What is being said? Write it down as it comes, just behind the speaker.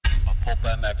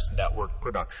Pulpmx Network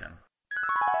production.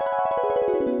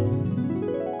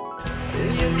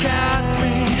 You cast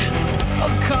me,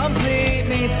 complete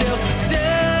me till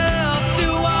death do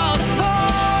us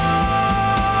part.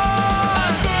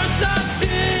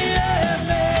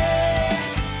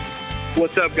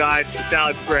 What's up, guys? It's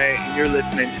Alex Gray, and you're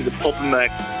listening to the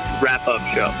Pulpmx wrap-up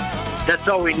show. That's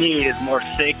all we need is more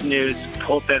fake news,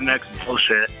 Pulpmx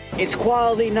bullshit. It's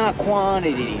quality, not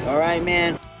quantity. All right,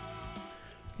 man?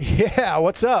 Yeah,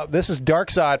 what's up? This is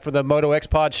Darkside for the Moto X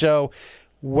Pod Show.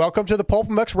 Welcome to the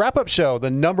Pulpmx wrap-up show, the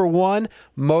 #1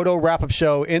 moto wrap-up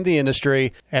show in the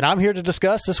industry. And I'm here to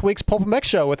discuss this week's Pulpmx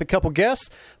show with a couple guests.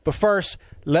 But first,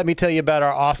 let me tell you about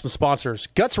our awesome sponsors.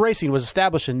 Guts Racing was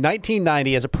established in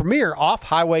 1990 as a premier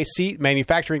off-highway seat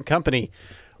manufacturing company,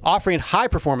 offering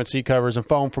high-performance seat covers and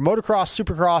foam for motocross,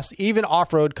 supercross, even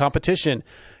off-road competition.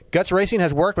 Guts Racing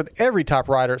has worked with every top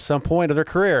rider at some point of their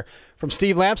career, from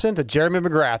Steve Lamson to Jeremy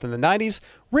McGrath in the 90s,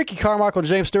 Ricky Carmichael and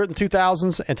James Stewart in the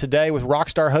 2000s, and today with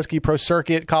Rockstar Husky Pro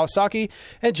Circuit Kawasaki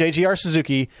and JGR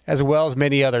Suzuki, as well as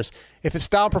many others. If it's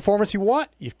style and performance you want,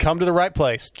 you've come to the right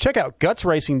place. Check out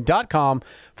gutsracing.com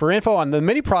for info on the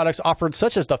many products offered,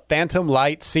 such as the Phantom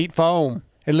Light Seat Foam.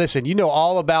 And listen, you know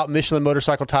all about Michelin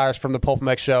motorcycle tires from the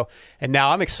Pulpmx show, and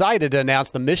now I'm excited to announce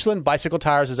the Michelin bicycle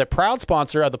tires is a proud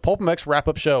sponsor of the Pulpmx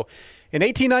wrap-up show. In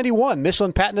 1891,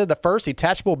 Michelin patented the first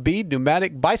detachable bead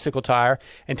pneumatic bicycle tire,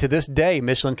 and to this day,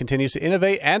 Michelin continues to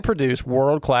innovate and produce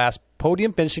world-class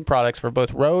podium finishing products for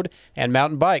both road and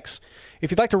mountain bikes.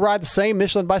 If you'd like to ride the same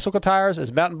Michelin bicycle tires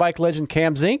as mountain bike legend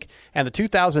Cam Zink and the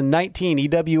 2019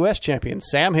 EWS champion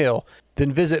Sam Hill,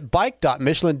 then visit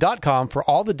bike.michelin.com for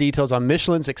all the details on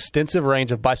Michelin's extensive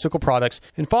range of bicycle products,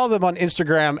 and follow them on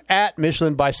Instagram at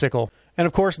Michelin Bicycle. And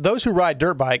of course, those who ride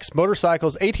dirt bikes,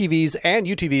 motorcycles, ATVs, and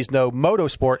UTVs know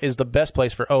Motorsport is the best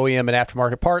place for OEM and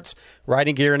aftermarket parts,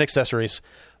 riding gear, and accessories.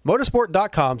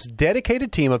 Motorsport.com's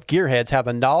dedicated team of gearheads have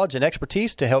the knowledge and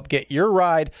expertise to help get your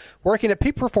ride working at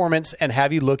peak performance and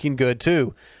have you looking good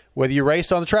too. Whether you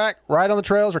race on the track, ride on the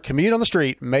trails, or commute on the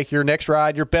street, make your next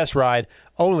ride your best ride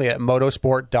only at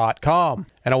motorsport.com.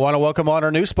 And I want to welcome on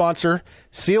our new sponsor,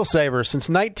 Seal Savers. Since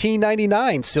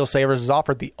 1999, Seal Savers has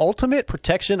offered the ultimate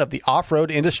protection of the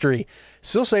off-road industry.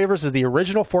 Seal Savers is the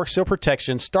original fork seal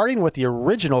protection, starting with the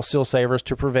original Seal Savers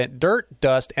to prevent dirt,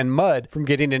 dust, and mud from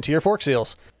getting into your fork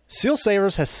seals. Seal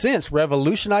Savers has since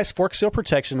revolutionized fork seal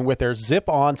protection with their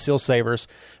zip-on Seal Savers,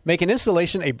 making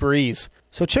installation a breeze.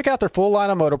 So check out their full line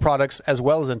of moto products as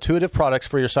well as intuitive products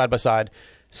for your side-by-side.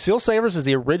 Seal Savers is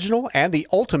the original and the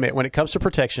ultimate when it comes to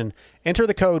protection. Enter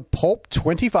the code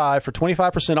PULP25 for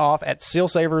 25% off at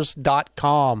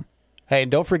sealsavers.com. Hey,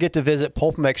 and don't forget to visit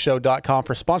pulpmxshow.com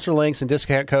for sponsor links and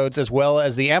discount codes, as well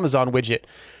as the Amazon widget.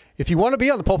 If you want to be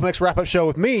on the Pulpmx wrap-up show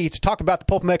with me to talk about the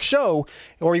Pulpmx show,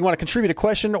 or you want to contribute a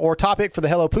question or topic for the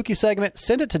Hello Pookie segment,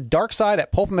 send it to darkside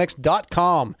at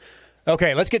pulpmx.com.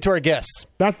 Okay, let's get to our guests.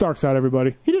 That's Darkside,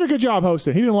 everybody. He did a good job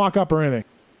hosting. He didn't lock up or anything.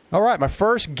 All right, my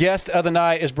first guest of the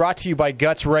night is brought to you by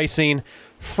Guts Racing.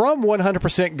 From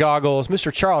 100% Goggles,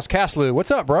 Mr. Charles Castloo. What's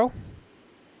up, bro?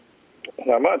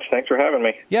 Not much. Thanks for having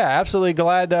me. Yeah, absolutely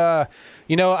glad. I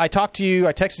talked to you,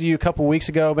 I texted you a couple weeks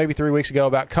ago, maybe 3 weeks ago,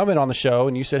 about coming on the show,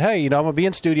 and you said, hey, I'm going to be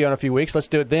in studio in a few weeks. Let's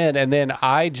do it then. And then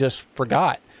I just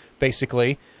forgot,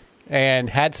 basically,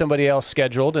 and had somebody else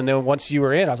scheduled. And then once you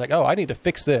were in, I was like, oh, I need to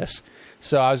fix this.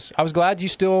 So I was glad you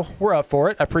still were up for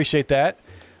it. I appreciate that.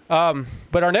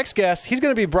 But our next guest, he's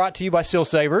going to be brought to you by Seal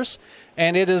Savers,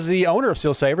 and it is the owner of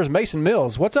Seal Savers, Mason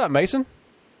Mills. What's up, Mason?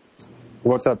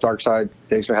 What's up, Darkside?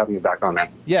 Thanks for having me back on, man.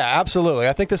 Yeah, absolutely.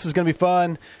 I think this is going to be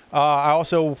fun. I'm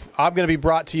going to be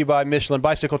brought to you by Michelin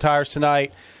Bicycle Tires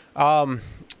tonight.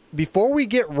 Before we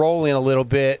get rolling a little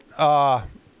bit,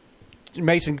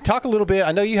 Mason, talk a little bit.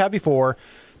 I know you have before.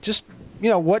 Just,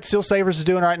 what Seal Savers is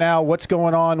doing right now, what's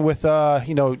going on with, the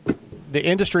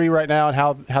industry right now, and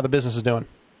how the business is doing.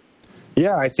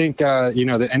 Yeah, I think,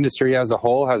 the industry as a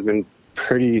whole has been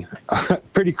pretty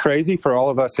crazy for all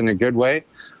of us in a good way.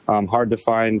 Hard to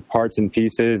find parts and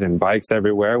pieces and bikes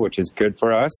everywhere, which is good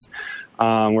for us.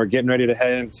 We're getting ready to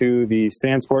head into the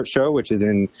Sand Sports Show, which is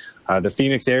in the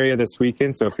Phoenix area this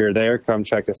weekend. So if you're there, come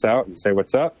check us out and say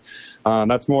what's up.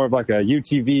 That's more of like a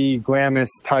UTV, glamorous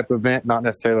type event, not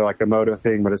necessarily like a moto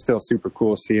thing, but it's still super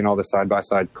cool seeing all the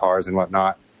side-by-side cars and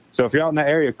whatnot. So if you're out in that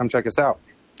area, come check us out.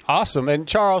 Awesome. And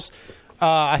Charles,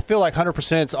 I feel like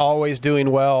 100% is always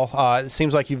doing well. It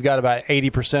seems like you've got about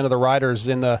 80% of the riders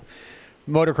in the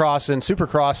motocross and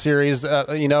supercross series,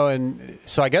 and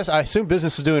so I assume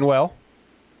business is doing well.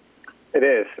 It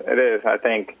is. I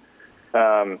think,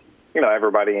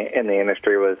 everybody in the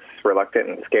industry was reluctant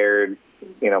and scared,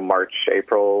 March,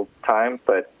 April time,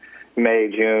 but May,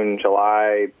 June,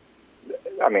 July,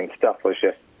 I mean, stuff was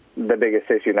just, the biggest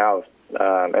issue now is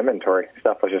inventory.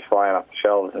 Stuff was just flying off the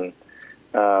shelves, and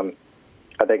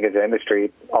I think as an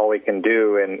industry, all we can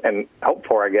do and hope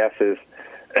for, I guess, is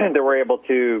that we're able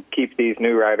to keep these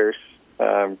new riders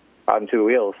on two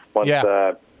wheels once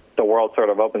the world sort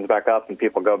of opens back up and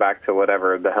people go back to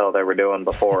whatever the hell they were doing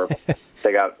before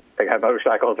they got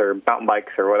motorcycles or mountain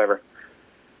bikes or whatever.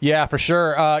 Yeah, for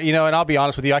sure. And I'll be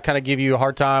honest with you, I kind of give you a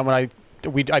hard time when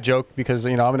I joke because,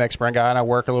 I'm an X-Brand guy and I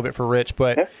work a little bit for Rich,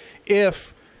 but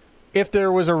if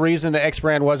there was a reason the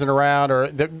X-Brand wasn't around, or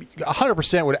that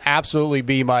 100% would absolutely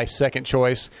be my second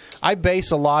choice. I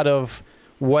base a lot of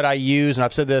what I use, and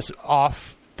I've said this,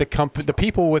 off the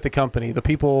people with the company, the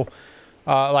people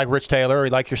like Rich Taylor,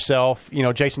 like yourself,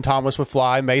 Jason Thomas with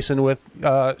Fly, Mason with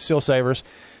Seal Savers.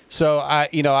 So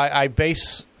I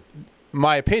base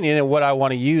my opinion and what I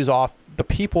want to use off the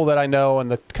people that I know and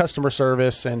the customer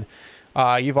service, and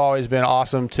you've always been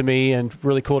awesome to me and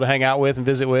really cool to hang out with and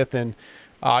visit with, and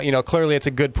clearly it's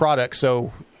a good product.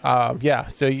 So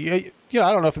so I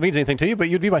don't know if it means anything to you, but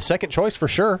you'd be my second choice for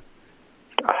sure.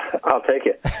 I'll take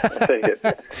it.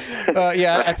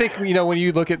 I think when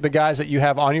you look at the guys that you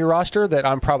have on your roster, that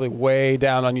I'm probably way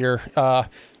down on your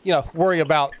worrying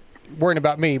about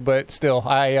me, but still,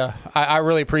 I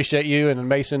really appreciate you and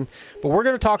Mason. But we're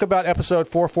going to talk about episode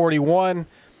 441.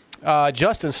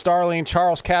 Justin Starling,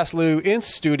 Charles Castloo in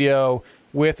studio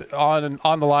with on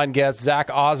the line guests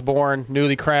Zach Osborne,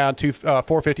 newly crowned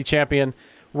 450 champion.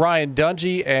 Ryan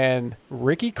Dungey and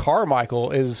Ricky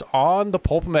Carmichael is on the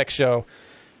Pulpmx show.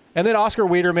 And then Oscar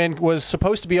Wiederman was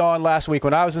supposed to be on last week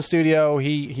when I was in studio.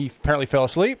 He apparently fell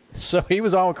asleep, so he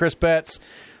was on with Chris Betts.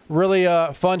 Really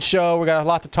fun show. We got a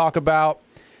lot to talk about.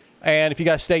 And if you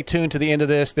guys stay tuned to the end of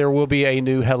this, there will be a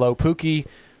new Hello Pookie.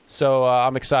 So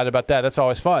I'm excited about that. That's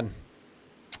always fun.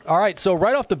 All right, so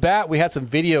right off the bat, we had some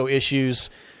video issues.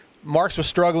 Marks was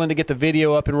struggling to get the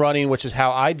video up and running, which is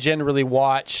how I generally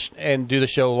watch and do the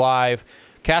show live.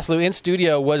 Castloo in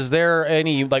studio, was there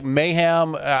any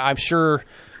mayhem? I'm sure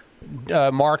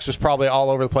Marks was probably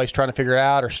all over the place trying to figure it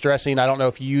out or stressing. I don't know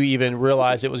if you even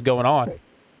realized it was going on.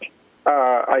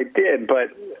 I did, but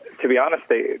to be honest,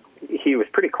 he was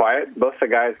pretty quiet. Both the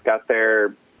guys got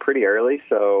there pretty early,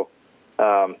 so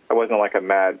it wasn't like a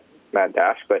mad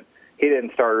dash, but he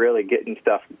didn't start really getting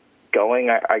stuff going,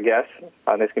 I guess,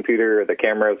 on his computer or the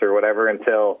cameras or whatever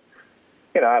until,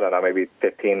 I don't know, maybe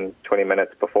 15, 20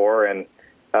 minutes before. And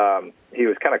he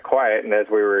was kind of quiet. And as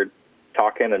we were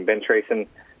talking and bench racing,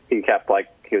 he kept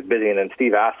he was busy. And then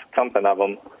Steve asked something of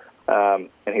him.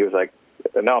 And he was like,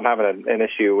 no, I'm having an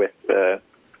issue with the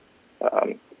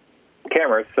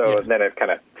cameras. So then it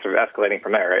kind of sort of escalating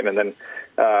from there, right? And then,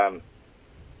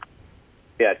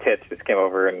 Tits just came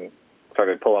over and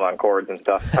started pulling on cords and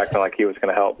stuff, acting like he was going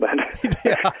to help. But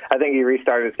I think he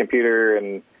restarted his computer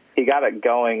and he got it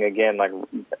going again.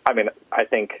 I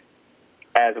think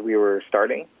as we were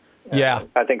starting,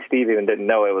 I think Steve even didn't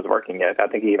know it was working yet. I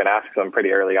think he even asked them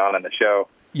pretty early on in the show.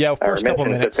 Yeah, first couple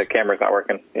minutes. That the camera's not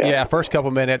working. Yeah, first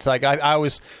couple minutes. I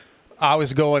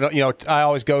was going, I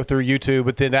always go through YouTube,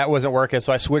 but then that wasn't working.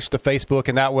 So I switched to Facebook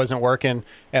and that wasn't working.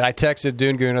 And I texted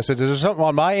Dungey and I said, is there something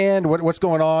on my end? What's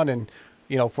going on? And,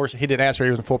 of course, he didn't answer. He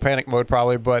was in full panic mode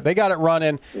probably, but they got it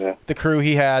running. Yeah. The crew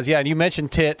he has. Yeah, and you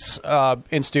mentioned Tits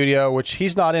in studio, which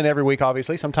he's not in every week,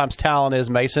 obviously. Sometimes Talon is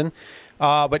Mason.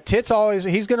 But Tits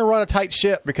he's going to run a tight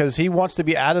ship because he wants to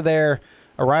be out of there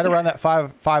right around that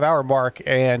 5 hour mark,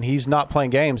 and he's not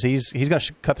playing games. He's going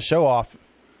to cut the show off.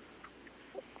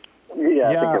 Yeah,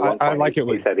 I think at one point I like it.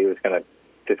 He said he was going to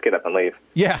just get up and leave.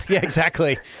 Yeah,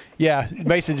 exactly. Yeah,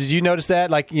 Mason, did you notice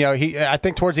that? I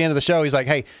think towards the end of the show, he's like,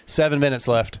 "Hey, 7 minutes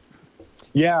left."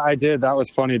 Yeah, I did. That was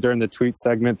funny during the tweet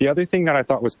segment. The other thing that I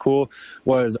thought was cool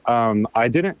was I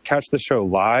didn't catch the show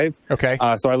live. Okay.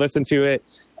 So I listened to it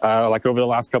over the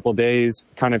last couple of days,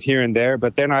 kind of here and there.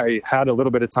 But then I had a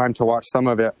little bit of time to watch some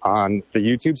of it on the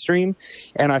YouTube stream.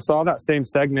 And I saw that same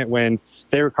segment when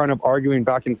they were kind of arguing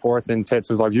back and forth, and Tits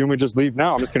was like, "You want me to just leave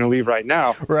now? I'm just going to leave right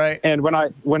now." Right. And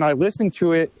when I listened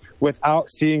to it without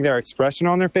seeing their expression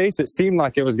on their face, it seemed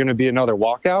like it was going to be another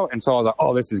walkout. And so I was like,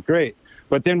 "Oh, this is great."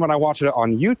 But then when I watched it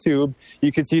on YouTube,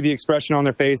 you could see the expression on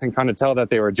their face and kind of tell that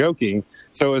they were joking.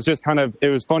 So it was just it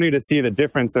was funny to see the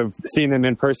difference of seeing them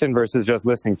in person versus just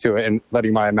listening to it and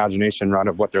letting my imagination run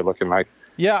of what they're looking like.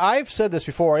 Yeah, I've said this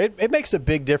before. It makes a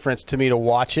big difference to me to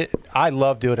watch it. I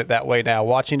love doing it that way now,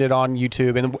 watching it on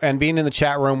YouTube and being in the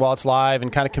chat room while it's live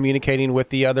and kind of communicating with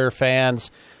the other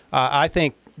fans. I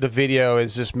think the video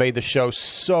has just made the show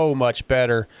so much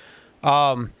better.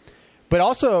 But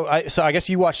also, so I guess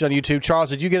you watched it on YouTube.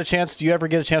 Charles, did you ever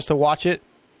get a chance to watch it?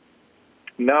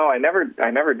 No, I never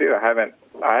do.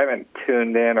 I haven't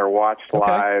tuned in or watched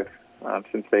live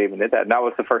since they even did that. And that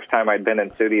was the first time I'd been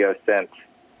in studio since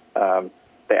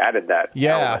they added that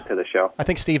element to the show. I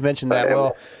think Steve mentioned that.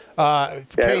 Well,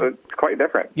 it was quite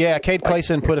different. Yeah, Cade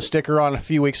Clayson put a sticker on a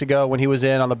few weeks ago when he was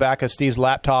in on the back of Steve's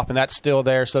laptop, and that's still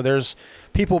there. So there's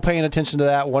people paying attention to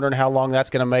that, wondering how long that's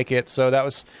going to make it. So that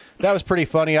was pretty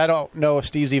funny. I don't know if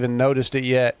Steve's even noticed it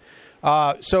yet.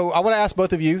 So I want to ask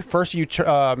both of you, first you,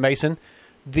 Mason,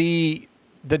 the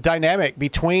dynamic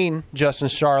between Justin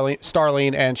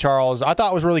Starling and Charles, I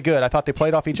thought was really good. I thought they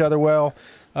played off each other well.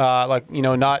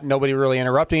 Nobody really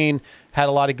interrupting, had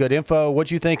a lot of good info.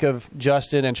 What'd you think of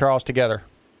Justin and Charles together?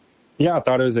 Yeah, I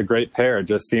thought it was a great pair. It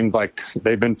just seemed like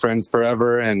they've been friends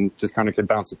forever and just kind of could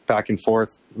bounce back and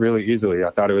forth really easily. I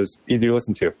thought it was easy to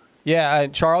listen to. Yeah,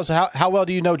 Charles, how well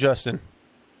do you know Justin?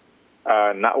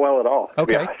 Not well at all, to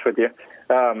be honest with you.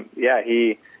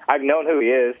 I've known who he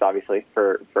is, obviously,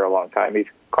 for a long time. He's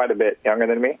quite a bit younger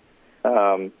than me.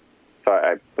 So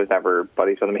I was never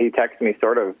buddies with him. He texted me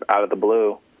sort of out of the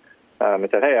blue and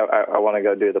said, hey, I want to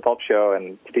go do the Pulp show,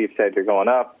 and Steve said you're going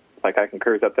up. Like, I can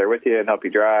cruise up there with you and help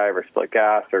you drive or split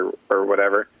gas or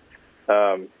whatever.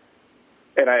 And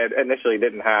I initially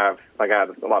didn't have, I had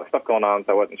a lot of stuff going on,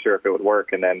 so I wasn't sure if it would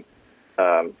work. And then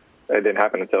it didn't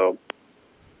happen until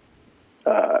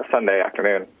Sunday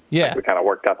afternoon. Yeah. We kind of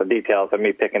worked out the details of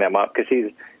me picking him up because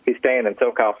he's staying in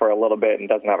SoCal for a little bit and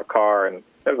doesn't have a car, and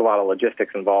there's a lot of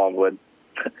logistics involved with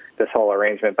this whole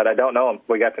arrangement. But I don't know him.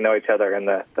 We got to know each other in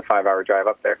the 5-hour drive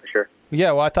up there for sure.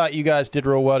 Yeah, well, I thought you guys did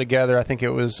real well together. I think it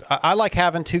was I like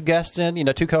having two guests in,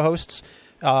 two co-hosts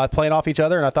playing off each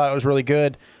other, and I thought it was really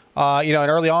good. And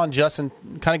early on, Justin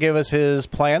kind of gave us his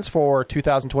plans for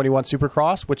 2021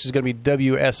 Supercross, which is going to be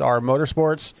WSR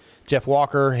Motorsports, Jeff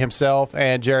Walker himself,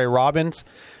 and Jerry Robbins.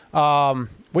 What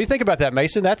do you think about that,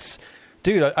 Mason? That's,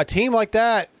 dude, a team like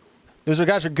that, those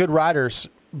guys are good riders,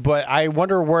 but I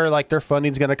wonder where their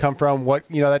funding is going to come from.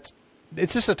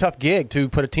 It's just a tough gig to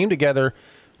put a team together,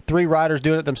 3 riders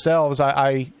doing it themselves.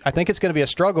 I think it's going to be a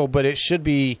struggle, but it should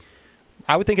be.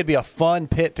 I would think it'd be a fun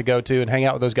pit to go to and hang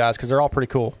out with those guys because they're all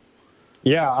pretty cool.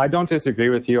 Yeah, I don't disagree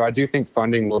with you. I do think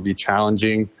funding will be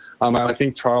challenging. I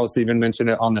think Charles even mentioned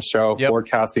it on the show. Yep.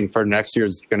 Forecasting for next year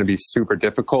is going to be super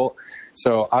difficult.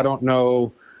 So I don't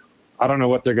know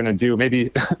what they're going to do.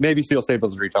 Maybe Steel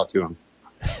Staples reach out to him.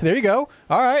 There you go.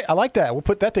 All right. I like that. We'll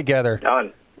put that together.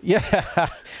 Done. Yeah.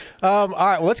 All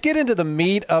right. Well, let's get into the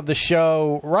meat of the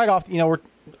show right off. We're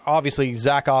obviously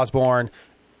Zach Osborne.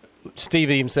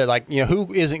 Steve even said,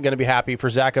 who isn't going to be happy for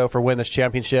Zacho for winning this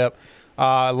championship?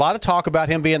 A lot of talk about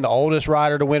him being the oldest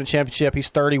rider to win a championship. He's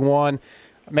 31.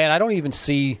 Man, I don't even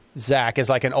see Zach as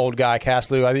an old guy,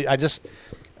 Castloo.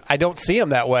 I don't see him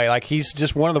that way. He's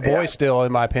just one of the boys still,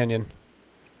 in my opinion.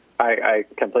 I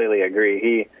completely agree.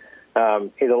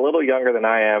 He's a little younger than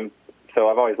I am, so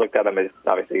I've always looked at him as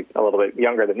obviously a little bit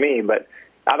younger than me, but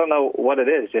I don't know what it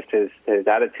is, just his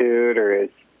attitude or his,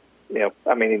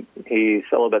 he's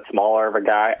a little bit smaller of a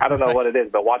guy. I don't know what it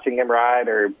is, but watching him ride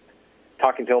or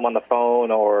talking to him on the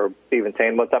phone or even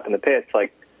saying what's up in the pits,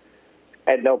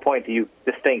 at no point do you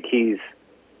just think he's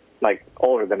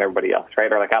older than everybody else,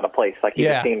 right? Or out of place. He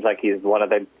just seems like he's one of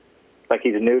the,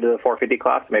 he's new to the 450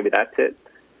 class. Maybe that's it.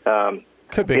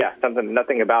 Could be. Yeah,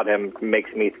 nothing about him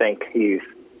makes me think he's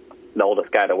the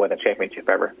oldest guy to win a championship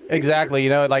ever.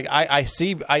 Exactly. I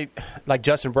see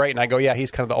Justin Brayton, I go, yeah,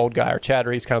 he's kind of the old guy, or Chad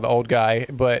Reed's kind of the old guy.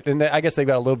 But and I guess they've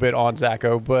got a little bit on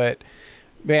Zacho, but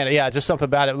man, yeah, just something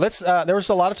about it. There was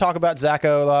a lot of talk about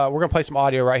Zacho. We're going to play some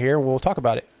audio right here, and we'll talk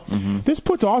about it. Mm-hmm. This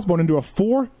puts Osborne into a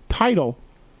 4-title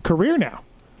career now.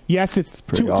 Yes, it's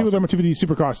two of them are 250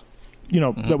 Supercross,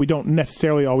 that we don't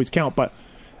necessarily always count, but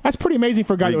that's pretty amazing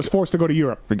for a guy that was forced to go to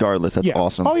Europe. Regardless, that's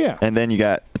awesome. Oh, yeah. And then you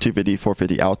got 250,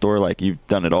 450 outdoor, you've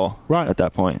done it all at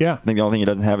that point. Yeah. I think the only thing he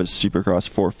doesn't have is Supercross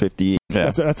 450.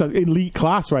 Yeah. That's an elite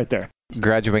class right there.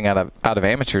 Graduating out of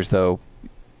amateurs, though,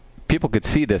 people could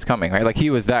see this coming, right? He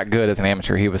was that good as an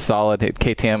amateur. He was solid.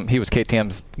 KTM, he was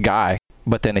KTM's guy.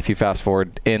 But then if you fast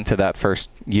forward into that first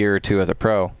year or two as a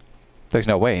pro, there's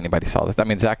no way anybody saw this. I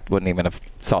mean, Zach wouldn't even have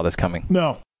saw this coming.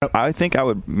 No. I think I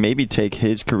would maybe take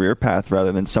his career path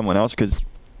rather than someone else because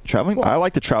traveling, I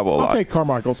like to travel a lot. I'll take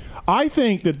Carmichael's. I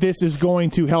think that this is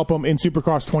going to help him in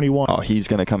Supercross 21. Oh, he's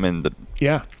going to come in the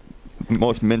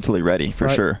most mentally ready for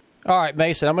sure. All right,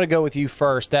 Mason, I'm going to go with you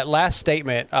first. That last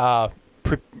statement,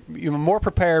 you're more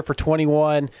prepared for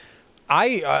 21.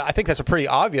 I think that's a pretty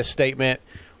obvious statement.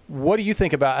 What do you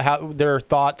think about how their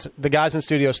thoughts, the guys in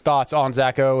studio's thoughts on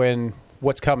Zacho and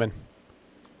what's coming?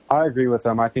 I agree with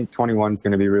them. I think 21 is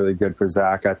going to be really good for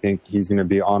Zach. I think he's going to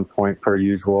be on point per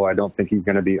usual. I don't think he's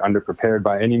going to be underprepared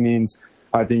by any means.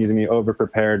 I think he's going to be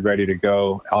over-prepared, ready to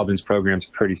go. Alvin's program's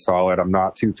pretty solid. I'm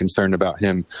not too concerned about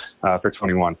him for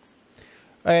 21.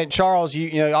 And Charles,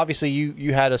 you know, obviously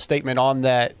you had a statement on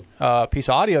that piece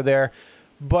of audio there,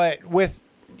 but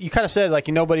you kind of said like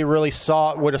nobody really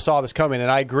would have saw this coming,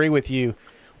 and I agree with you.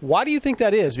 Why do you think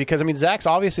that is? Because I mean, Zach's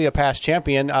obviously a past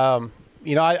champion.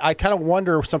 You know, I kind of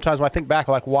wonder sometimes when I think back,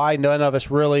 like why none of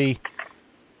us really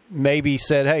maybe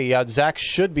said, "Hey, yeah, Zach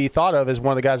should be thought of as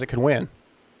one of the guys that could win."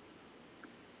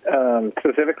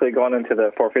 Specifically going into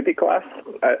the 450 class,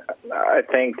 I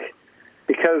think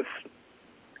because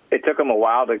it took him a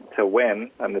while to win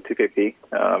on the 250.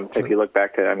 If you look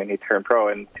back to, I mean, he turned pro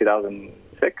in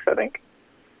 2006, I think.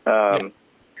 So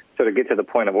to get to the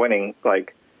point of winning,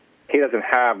 like, he doesn't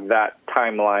have that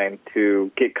timeline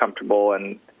to get comfortable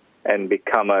and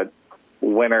become a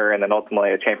winner and then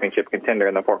ultimately a championship contender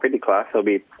in the 450 class. He'll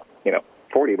be,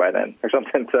 40 by then or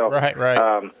something. So right.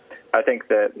 I think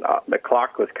that the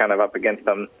clock was kind of up against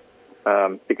him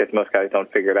because most guys don't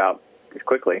figure it out as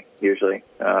quickly usually.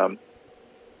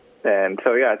 And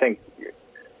so, yeah, I think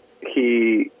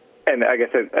and I guess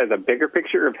as a bigger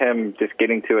picture of him just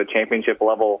getting to a championship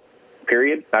level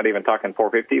period, not even talking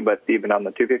 450, but even on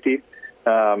the 250,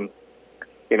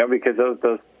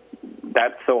 because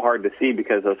that's so hard to see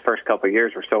because those first couple of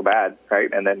years were so bad,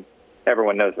 right? And then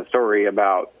everyone knows the story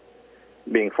about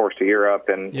being forced to Europe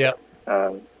and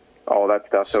all that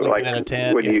stuff. So like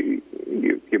when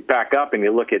you back up and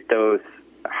you look at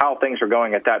how things were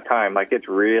going at that time, like it's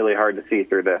really hard to see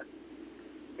through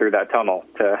that tunnel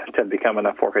to becoming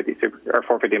a 450 or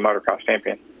 450 motocross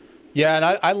champion. Yeah, and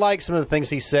I like some of the things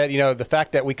he said. The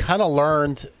fact that we kind of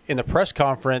learned in the press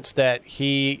conference that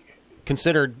he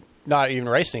considered not even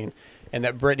racing, and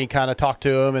that Brittany kind of talked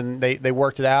to him, and they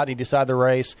worked it out. And he decided to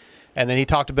race, and then he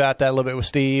talked about that a little bit with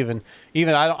Steve, and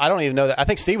even I don't even know that. I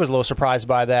think Steve was a little surprised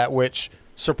by that, which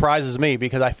surprises me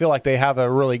because I feel like they have a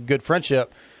really good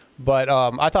friendship. But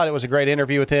I thought it was a great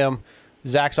interview with him.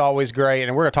 Zach's always great,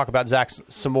 and we're going to talk about Zach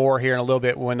some more here in a little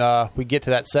bit when we get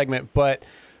to that segment. But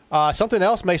something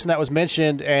else, Mason, that was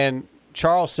mentioned, and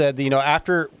Charles said,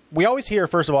 after we always hear,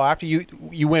 first of all, after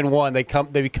you win one, they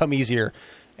become easier.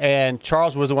 And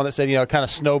Charles was the one that said, it kind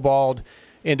of snowballed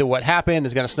into what happened,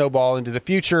 is going to snowball into the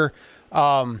future,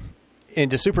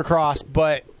 into Supercross.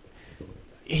 But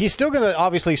he's still going to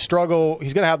obviously struggle.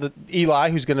 He's going to have the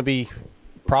Eli, who's going to be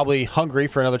probably hungry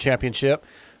for another championship.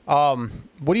 What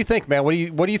do you think, man? What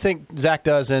do you think Zach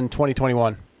does in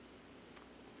 2021?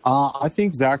 I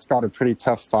think Zach's got a pretty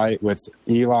tough fight with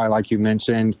Eli, like you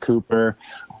mentioned, Cooper.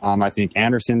 I think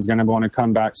Anderson's going to want to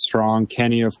come back strong.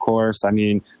 Kenny, of course. I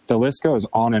mean, the list goes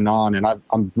on, and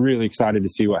I'm really excited to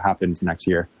see what happens next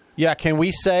year. Yeah, can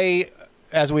we say,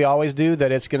 as we always do,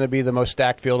 that it's going to be the most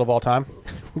stacked field of all time?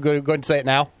 Go ahead and say it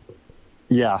now.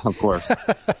 Yeah, of course. All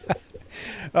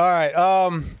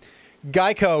right.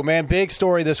 Geico, man, big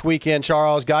story this weekend,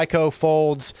 Charles. Geico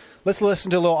folds. Let's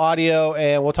listen to a little audio,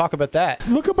 and we'll talk about that.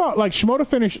 Look about, Shimoda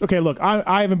finished. Okay, look,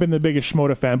 I haven't been the biggest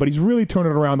Shimoda fan, but he's really turned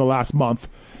it around the last month.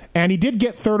 And he did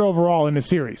get third overall in the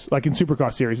series, like in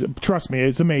Supercross series. Trust me,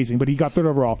 it's amazing, but he got third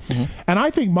overall. Mm-hmm. And I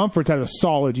think Mumford's had a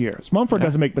solid year. Mumford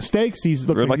doesn't make mistakes. He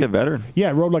looks like a veteran.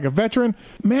 Yeah, rode like a veteran.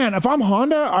 Man, if I'm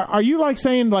Honda, are you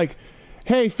saying,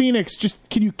 hey, Phoenix, just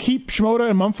can you keep Shimoda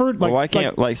and Mumford? Why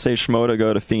can't, say, Shimoda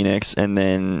go to Phoenix and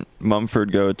then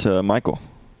Mumford go to Michael?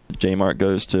 J-Mart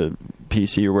goes to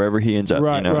PC or wherever he ends up,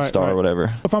 Star or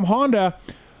whatever. If I'm Honda,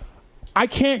 I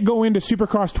can't go into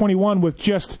Supercross 21 with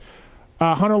just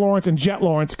Hunter Lawrence and Jet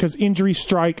Lawrence because injuries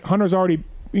strike. Hunter's already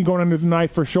going under the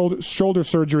knife for shoulder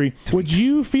surgery. Would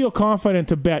you feel confident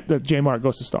to bet that J-Mart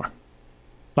goes to Star?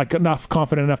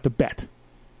 Confident enough to bet?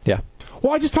 Yeah.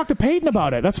 Well, I just talked to Peyton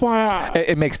about it. That's why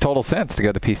it makes total sense to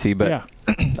go to PC, but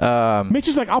Mitch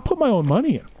is I'll put my own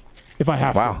money in if I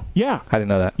have to. Yeah. I didn't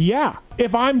know that. Yeah.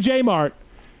 If I'm J-Mart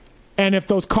and if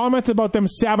those comments about them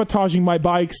sabotaging my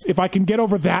bikes, if I can get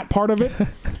over that part of it,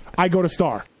 I go to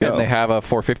Star. And they have a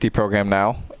 450 program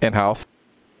now in-house.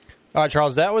 All right,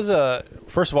 Charles, that was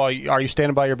first of all, are you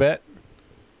standing by your bet?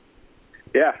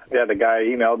 Yeah, the guy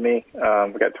emailed me. We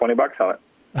got $20 on it.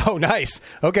 Oh, nice.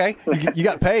 Okay, you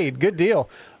got paid. Good deal.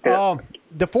 Yeah.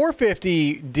 The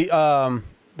 450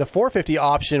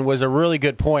 option was a really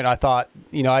good point. I thought,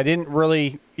 I didn't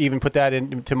really even put that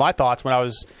into my thoughts when I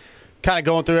was kind of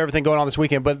going through everything going on this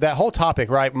weekend. But that whole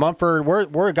topic, right? Mumford,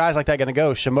 where guys like that going to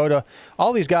go? Shimoda,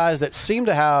 all these guys that seem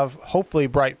to have hopefully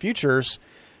bright futures.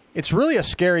 It's really a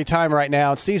scary time right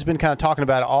now. And Steve's been kind of talking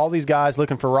about it. All these guys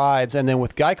looking for rides. And then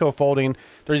with Geico folding,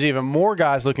 there's even more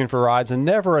guys looking for rides and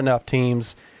never enough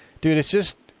teams. Dude, it's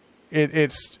just,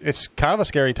 it's kind of a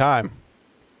scary time.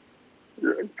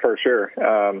 For sure.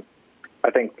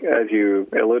 I think, as you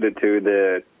alluded to,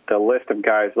 the list of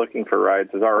guys looking for rides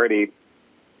is already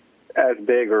as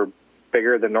big or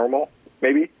bigger than normal,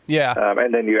 maybe. Yeah.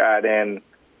 And then you add in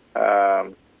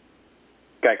Geico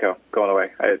going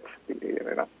away.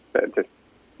 It just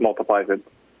multiplies it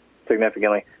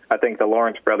significantly. I think the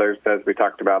Lawrence brothers, as we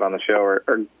talked about on the show,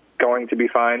 are going to be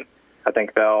fine. I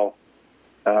think they'll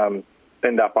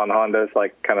end up on Hondas,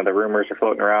 like kind of the rumors are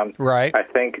floating around. Right. I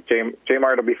think J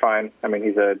Mart will be fine. I mean,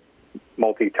 he's a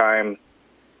multi-time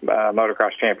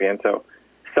motocross champion, so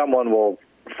someone will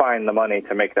find the money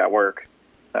to make that work.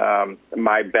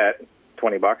 My bet,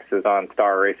 $20, is on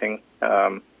Star Racing,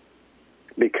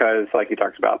 because, like you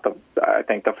talked about, I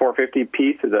think the 450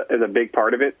 piece is a big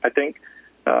part of it. I think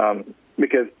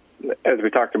because, as we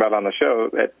talked about on the show,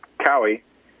 at Cowie,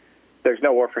 there's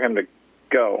nowhere for him to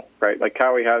go. Right, like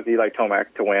Cowie has Eli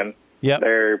Tomac to win. Yep.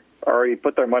 They're already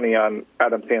put their money on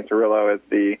Adam Sansarillo as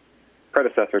the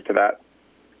predecessor to that,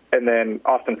 and then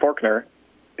Austin Faulkner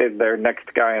is their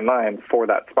next guy in line for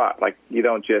that spot. Like, you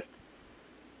don't just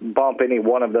bump any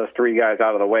one of those three guys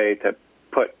out of the way to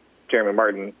put Jeremy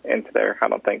Martin into there. I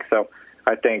don't think so.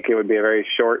 I think it would be a very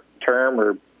short term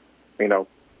or,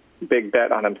 big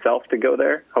bet on himself to go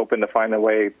there, hoping to find a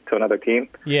way to another team.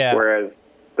 Yeah. Whereas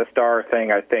the Star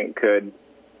thing, I think, could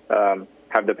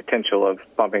have the potential of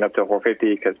bumping up to a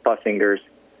 450 because Bussinger's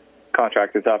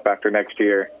contract is up after next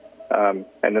year. And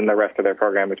then the rest of their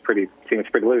program seems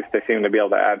pretty loose. They seem to be able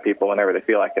to add people whenever they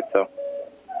feel like it. So,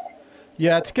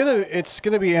 yeah, it's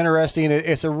gonna be interesting.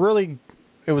 It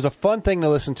was a fun thing to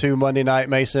listen to Monday night,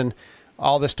 Mason.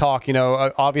 All this talk,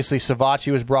 obviously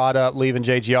Savacci was brought up leaving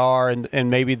JGR and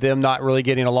maybe them not really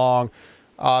getting along.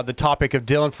 The topic of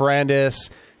Dylan Ferrandis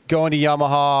going to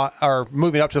Yamaha or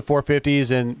moving up to the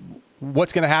 450s and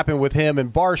what's going to happen with him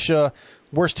and Barsha.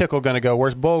 Where's Tickle going to go?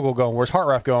 Where's Bogle going? Where's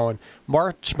Hartranft going?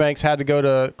 Marchbanks had to go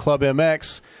to Club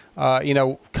MX.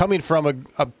 Coming from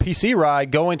a PC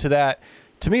ride, going to that,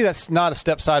 to me, that's not a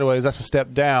step sideways. That's a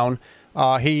step down.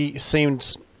 He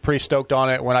seemed pretty stoked on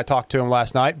it when I talked to him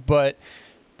last night. But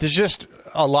there's just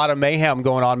a lot of mayhem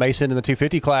going on, Mason, in the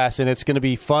 250 class, and it's going to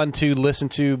be fun to listen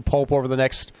to Pulp over the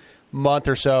next month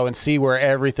or so and see where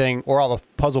all the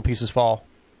puzzle pieces fall.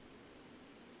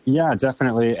 Yeah,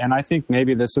 definitely. And I think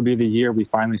maybe this will be the year we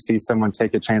finally see someone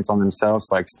take a chance on themselves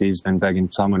like Steve's been begging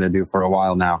someone to do for a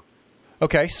while now.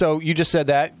 Okay, so you just said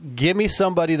that. Give me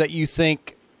somebody that you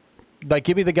think,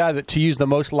 give me the guy that to use the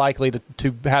most likely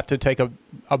to have to take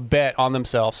a bet on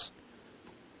themselves.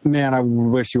 Man, I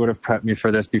wish you would have prepped me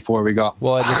for this before we got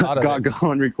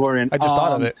going recording. I just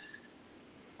thought of it.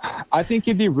 I think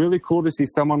it'd be really cool to see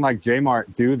someone like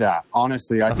J-Mart do that.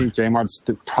 Honestly, I think J-Mart's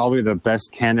probably the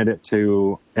best candidate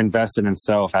to invest in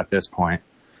himself at this point.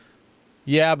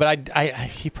 Yeah, but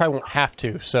he probably won't have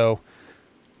to, so...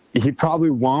 He probably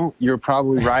won't. You're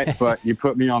probably right, but you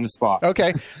put me on the spot.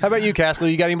 Okay. How about you, Castloo?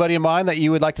 You got anybody in mind that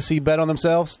you would like to see bet on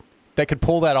themselves that could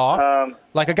pull that off?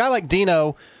 Like a guy like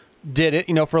Dino did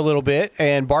it, for a little bit,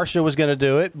 and Barsha was going to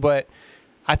do it, but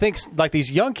I think like these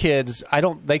young kids,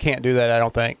 they can't do that, I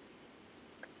don't think.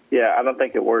 Yeah, I don't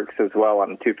think it works as well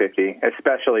on 250,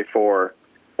 especially for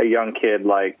a young kid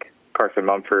like Carson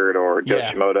Mumford or Joe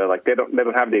Shimoda. Like they don't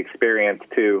have the experience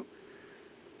to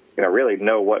really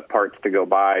know what parts to go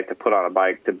buy to put on a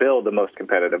bike to build the most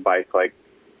competitive bike. Like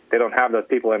they don't have those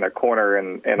people in their corner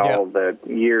and all the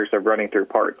years of running through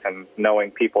parts and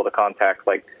knowing people to contact.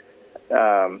 Like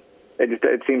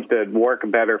it seems to work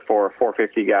better for a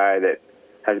 450 guy that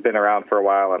has been around for a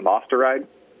while and lost a ride.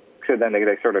 So then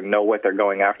they sort of know what they're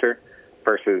going after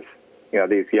versus,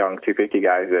 these young 250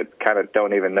 guys that kind of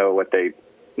don't even know what they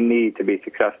need to be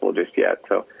successful just yet.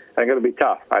 So I think it'll be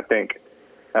tough. I think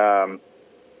for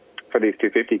these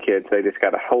 250 kids, they just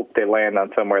got to hope they land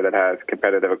on somewhere that has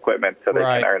competitive equipment so they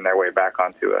can earn their way back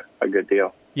onto a good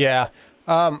deal. Yeah.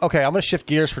 Okay, I'm going to shift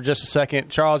gears for just a second.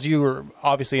 Charles, you were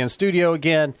obviously in studio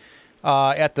again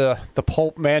at the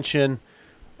Pulp Mansion.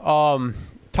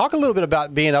 Talk a little bit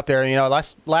about being up there.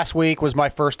 Last week was my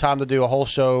first time to do a whole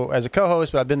show as a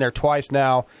co-host, but I've been there twice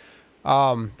now.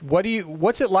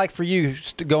 What's it like for you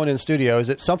going in the studio? Is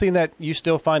it something that you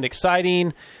still find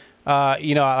exciting? I'm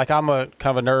a kind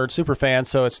of a nerd super fan,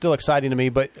 so it's still exciting to me,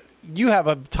 but you have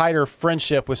a tighter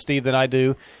friendship with Steve than I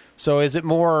do. So is it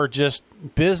more just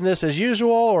business as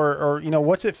usual or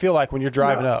what's it feel like when you're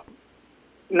driving up?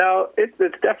 No,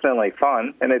 it's definitely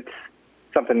fun, and it's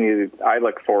something I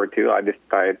look forward to.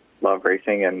 I love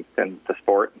racing and the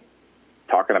sport,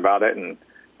 talking about it. And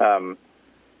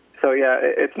so, yeah,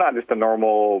 it's not just a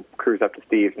normal cruise up to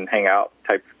Steve's and hang out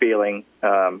type feeling.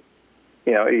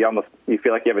 You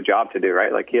feel like you have a job to do,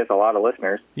 right? Like he has a lot of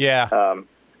listeners. Yeah.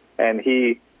 And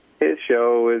he his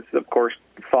show is, of course,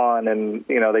 fun, and,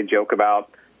 you know, they joke about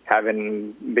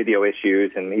having video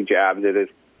issues, and he jabs at his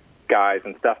guys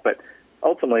and stuff. But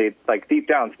ultimately, like, deep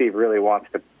down, Steve really wants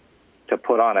to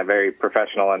put on a very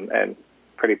professional and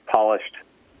pretty polished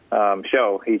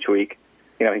show each week.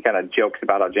 You know, he kind of jokes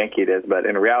about how janky it is, but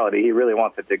in reality, he really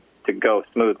wants it to go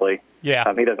smoothly.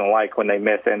 Yeah. He doesn't like when they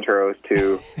miss intros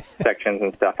to sections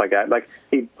and stuff like that. Like,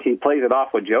 he plays it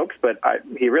off with jokes, but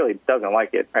he really doesn't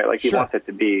like it, right? Like, he wants it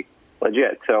to be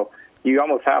legit. So you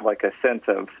almost have, like, a sense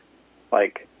of,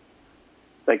 like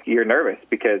you're nervous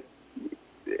because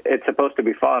it's supposed to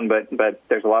be fun, but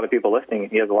there's a lot of people listening,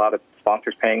 and he has a lot of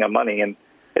sponsors paying him money, and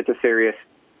it's a serious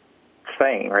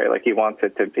thing, right? Like, he wants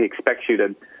it he expects you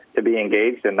to be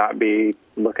engaged and not be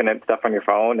looking at stuff on your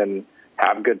phone, and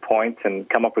have good points and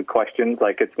come up with questions.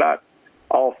 Like, it's not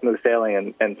all smooth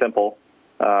sailing and simple.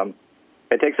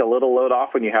 It takes a little load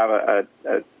off when you have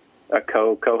a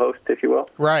co-host, if you will.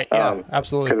 Right. Yeah.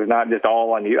 Absolutely. Because it's not just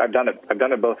all on you. I've done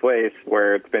it both ways,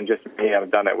 where it's been just me.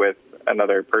 I've done it with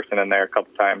another person in there a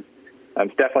couple times.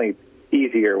 It's definitely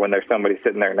easier when there's somebody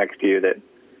sitting there next to you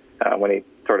that when he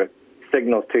sort of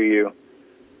signals to you,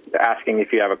 asking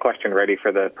if you have a question ready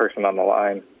for the person on the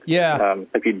line. Yeah.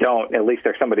 If you don't, at least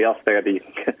there's somebody else there that you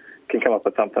can come up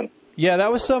with something. Yeah,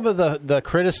 that was some of the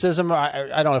criticism. I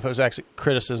don't know if it was actually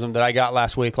criticism that I got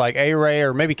last week. Like, A-Ray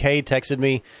or maybe Cade texted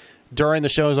me during the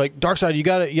show. It was like, Darkside, you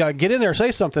got to get in there and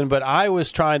say something. But I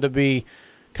was trying to be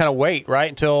kind of wait, right,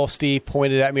 until Steve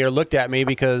pointed at me or looked at me,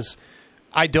 because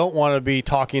I don't want to be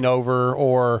talking over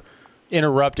or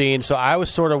interrupting. So I was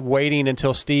sort of waiting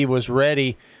until Steve was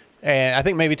ready. And I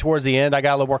think maybe towards the end I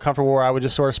got a little more comfortable where I would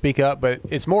just sort of speak up. But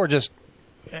it's more just,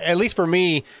 at least for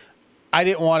me, I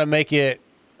didn't want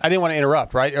to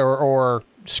interrupt, right, or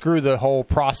screw the whole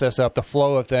process up, the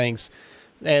flow of things.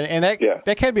 And that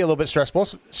can be a little bit stressful,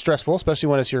 especially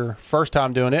when it's your first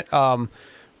time doing it.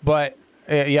 But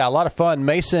a lot of fun.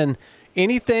 Mason,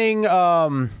 any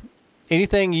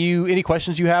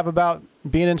questions you have about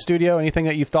being in studio? Anything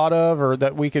that you've thought of or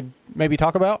that we could maybe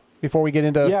talk about before we get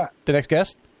into the next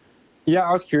guest? Yeah,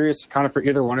 I was curious kind of for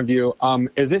either one of you.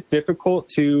 Is it difficult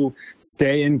to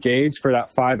stay engaged for that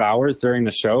 5 hours during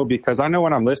the show? Because I know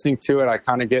when I'm listening to it, I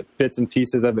kind of get bits and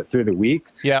pieces of it through the week.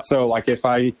 Yeah. So like if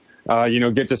I,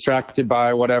 get distracted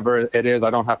by whatever it is,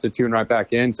 I don't have to tune right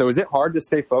back in. So is it hard to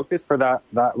stay focused for that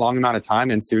long amount of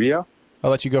time in studio? I'll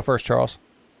let you go first, Charles.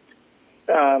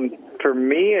 For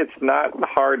me, it's not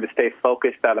hard to stay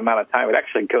focused that amount of time. It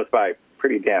actually goes by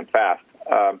pretty damn fast.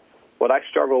 What I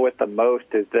struggle with the most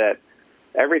is that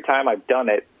every time I've done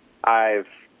it, I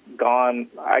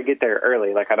get there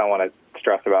early. Like, I don't want to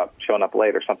stress about showing up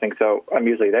late or something. So I'm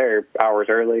usually there hours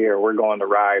early, or we're going to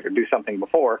ride or do something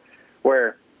before,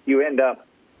 where you end up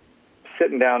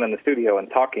sitting down in the studio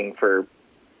and talking for,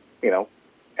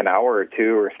 an hour or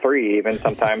two or three, even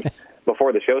sometimes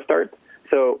before the show starts.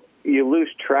 So you lose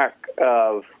track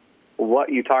of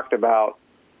what you talked about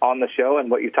on the show and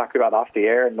what you talked about off the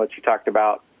air and what you talked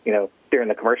about, during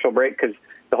the commercial break, because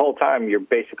the whole time you're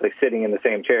basically sitting in the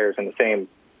same chairs in the same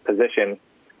position,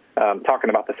 talking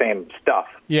about the same stuff.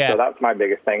 Yeah. So that's my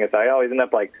biggest thing, is I always end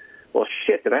up like, well,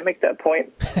 shit, did I make that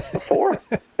point before?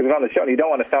 Because it's on the show, and you don't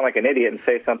want to sound like an idiot and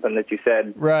say something that you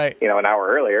said, right, an hour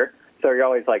earlier. So you're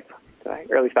always like,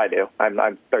 or at least I do.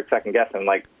 I start second guessing,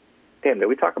 like, damn, did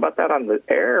we talk about that on the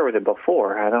air, or was it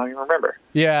before? I don't even remember.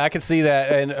 Yeah, I can see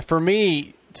that. And for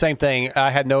me, same thing. I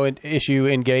had no issue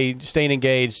staying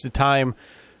engaged. The time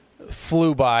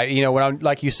flew by. When I'm,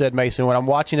 like you said, Mason, when I'm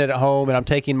watching it at home and I'm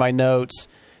taking my notes,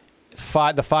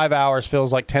 the 5 hours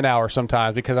feels like 10 hours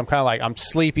sometimes, because I'm kind of like, I'm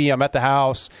sleepy. I'm at the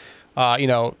house.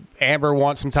 Amber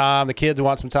wants some time. The kids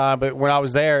want some time. But when I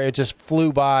was there, it just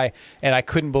flew by, and I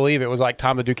couldn't believe it was like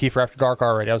time to do Kiefer After Dark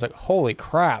already. I was like, holy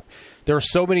crap. There were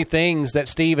so many things that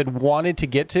Steve had wanted to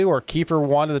get to, or Kiefer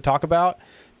wanted to talk about,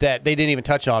 that they didn't even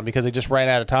touch on because they just ran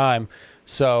out of time.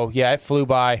 So, yeah, it flew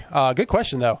by. Good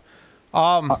question, though.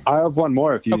 I have one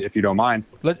more, if you don't mind.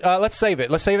 Let's save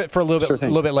it. Let's save it for a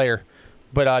little bit later,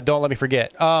 but don't let me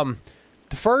forget. I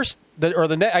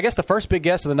guess the first big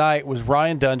guest of the night was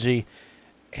Ryan Dungey,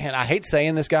 and I hate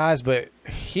saying this, guys, but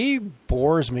he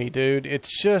bores me, dude.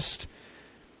 It's just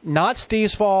not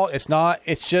Steve's fault. It's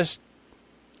just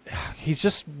he's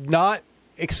just not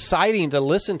exciting to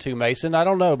listen to, Mason. I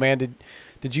don't know, man.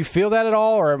 Did you feel that at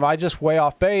all, or am I just way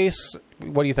off base?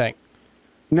 What do you think?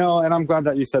 No, and I'm glad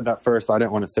that you said that first. I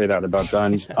didn't want to say that about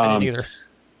Dunge. I didn't either.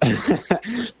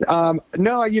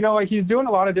 No, he's doing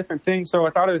a lot of different things, so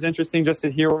I thought it was interesting just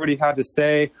to hear what he had to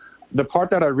say. the part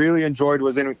that I really enjoyed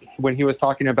was when he was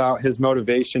talking about his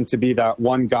motivation to be that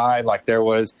one guy, like there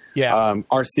was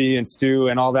RC and Stu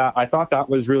and all that. I thought that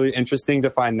was really interesting to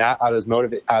find that out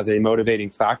as a motivating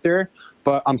factor.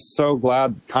 But I'm so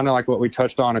glad, kind of like what we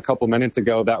touched on a couple minutes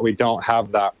ago, that we don't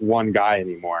have that one guy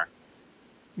anymore.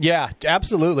 Yeah,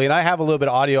 absolutely. And I have a little bit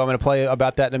of audio I'm going to play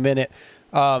about that in a minute.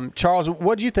 Charles,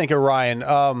 what do you think of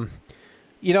Ryan?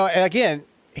 You know, again,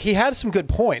 he had some good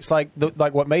points, like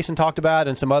what Mason talked about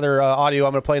and some other audio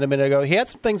I'm going to play in a minute ago. He had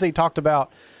some things that he talked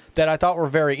about that I thought were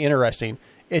very interesting.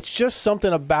 It's just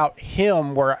something about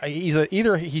him where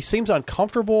either he seems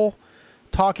uncomfortable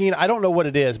talking. I don't know what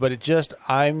it is, but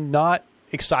I'm not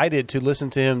excited to listen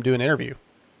to him do an interview.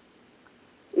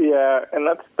 Yeah, and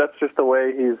that's just the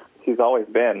way he's always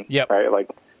been. Yep. Right. Like,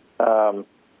 and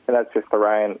that's just the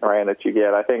Ryan that you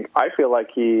get. I feel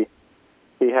like he's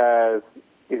a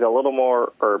little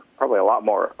more, or probably a lot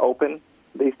more open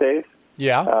these days.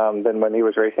 Yeah. Than when he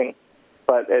was racing,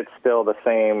 but it's still the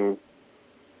same,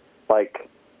 like,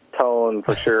 tone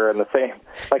for sure, and the same,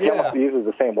 like, he almost uses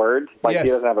the same words. Like, he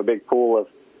doesn't have a big pool of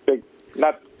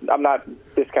I'm not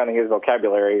discounting his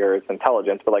vocabulary or his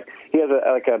intelligence, but, like, he has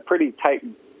a pretty tight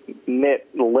knit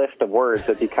list of words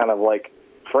that he kind of, like,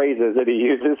 phrases that he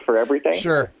uses for everything.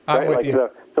 Sure, I'm with you.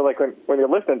 So like when you're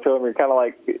listening to him, you're kind of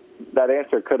like, that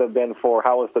answer could have been for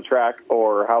how was the track,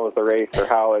 or how was the race, or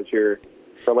how is your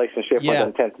relationship with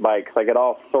intense bikes. Like, it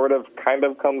all sort of kind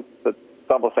of comes to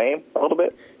the same a little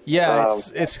bit. Yeah,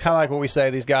 it's kind of like what we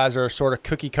say. These guys are sort of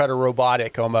cookie cutter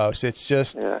robotic almost. It's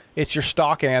just it's your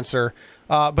stock answer.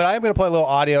 But I am going to play a little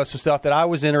audio, some stuff that I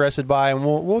was interested by, and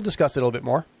we'll discuss it a little bit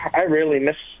more. I really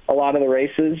miss a lot of the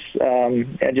races.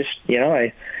 I just,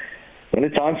 when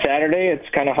it's on Saturday, it's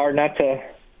kind of hard not to,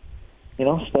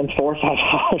 spend 4 or 5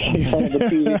 hours in front of the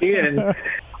TV, and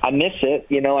I miss it.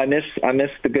 I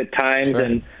miss the good times,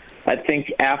 and I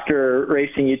think after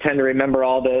racing, you tend to remember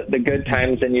all the good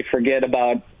times, and you forget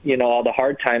about, all the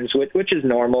hard times, which is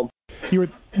normal. You were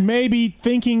maybe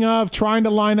thinking of trying to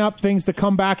line up things to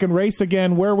come back and race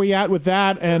again. Where are we at with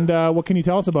that, and what can you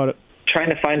tell us about it? Trying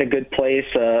to find a good place,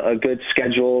 a good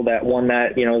schedule, that one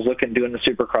that, is looking doing the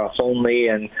Supercross only,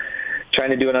 and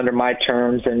trying to do it under my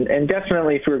terms. And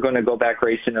definitely, if we were going to go back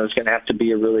racing, it was going to have to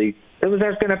be a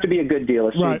good deal,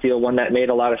 a sweet deal, one that made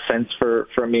a lot of sense for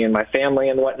me and my family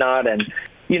and whatnot. And,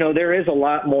 there is a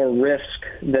lot more risk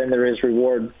than there is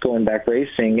reward going back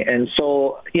racing. And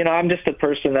so, I'm just a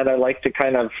person that I like to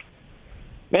kind of,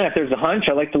 if there's a hunch,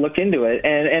 I like to look into it.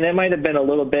 And it might have been a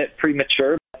little bit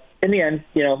premature. In the end,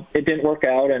 it didn't work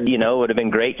out. And, it would have been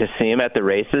great to see him at the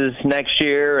races next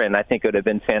year, and I think it would have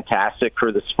been fantastic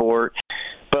for the sport.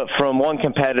 But from one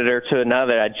competitor to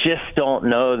another, I just don't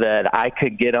know that I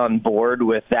could get on board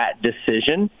with that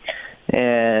decision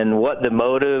and what the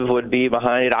motive would be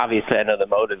behind it. Obviously, I know the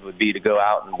motive would be to go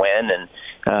out and win,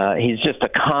 and he's just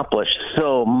accomplished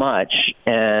so much.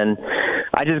 And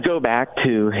I just go back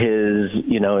to his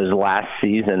last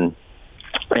season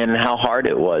and how hard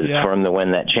it was for him to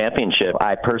win that championship.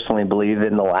 I personally believe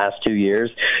in the last 2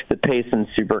 years, the pace in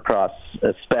Supercross,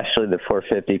 especially the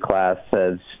 450 class,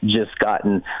 has just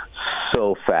gotten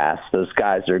so fast. Those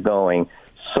guys are going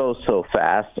so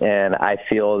fast, and I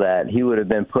feel that he would have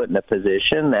been put in a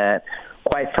position that,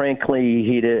 quite frankly,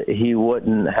 he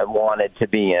wouldn't have wanted to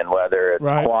be in, whether it's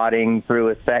quadding through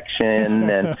a section.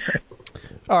 And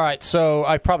all right, so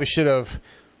I probably should have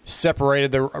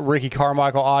separated the Ricky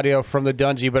Carmichael audio from the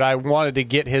Dungey, but I wanted to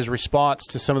get his response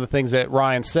to some of the things that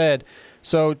Ryan said.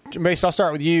 So, Mason, I'll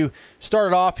start with you.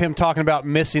 Started off him talking about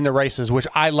missing the races, which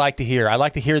I like to hear. I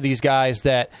like to hear these guys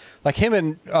that, like him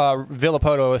and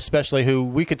Villapoto especially, who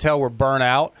we could tell were burnt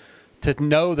out, to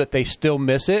know that they still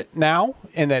miss it now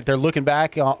and that they're looking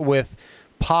back with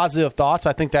positive thoughts.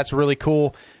 I think that's really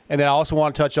cool. And then I also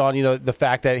want to touch on, the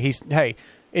fact that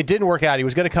it didn't work out. He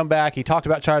was going to come back. He talked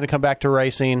about trying to come back to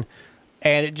racing,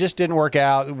 and it just didn't work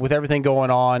out with everything going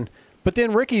on. But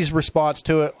then Ricky's response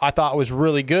to it, I thought, was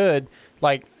really good.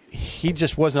 Like, he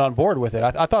just wasn't on board with it.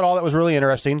 I thought all that was really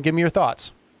interesting. Give me your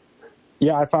thoughts.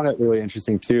 Yeah, I found it really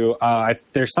interesting, too.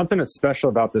 There's something that's special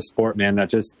about this sport, man, that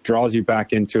just draws you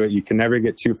back into it. You can never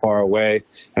get too far away.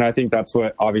 And I think that's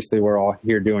what, obviously, we're all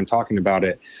here doing, talking about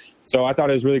it. So I thought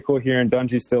it was really cool hearing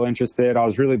Dungey's still interested. I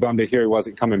was really bummed to hear he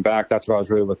wasn't coming back. That's what I was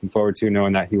really looking forward to,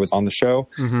 knowing that he was on the show,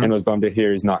 and was bummed to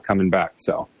hear he's not coming back.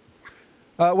 So,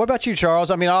 what about you, Charles?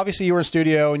 I mean, obviously you were in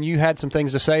studio and you had some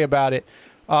things to say about it.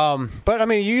 But I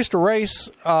mean, you used to race.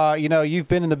 You've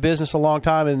been in the business a long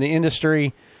time in the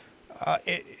industry.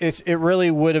 It really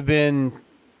would have been,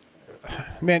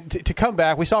 man, to come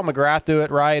back. We saw McGrath do it,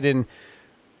 right? And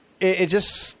it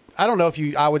just, I don't know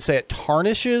if I would say it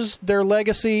tarnishes their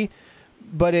legacy,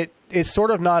 but it's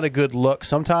sort of not a good look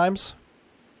sometimes.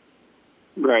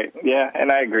 Right. Yeah,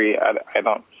 and I agree.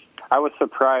 I was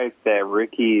surprised that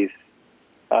Ricky's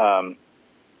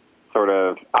sort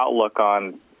of outlook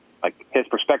on, like, his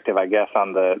perspective, I guess,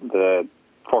 on the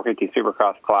 450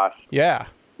 Supercross class. Yeah.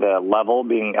 The level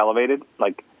being elevated.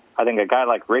 Like, I think a guy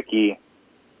like Ricky,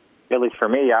 at least for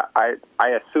me, I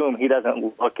assume he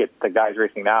doesn't look at the guys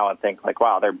racing now and think, like,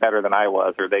 wow, they're better than I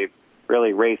was, or they've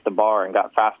really raised the bar and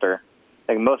got faster.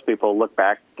 I think most people look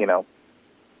back,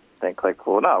 think like,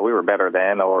 well, no, we were better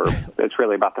then, or it's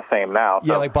really about the same now.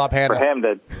 Yeah, so like Bob Hanna. For him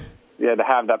to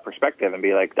have that perspective and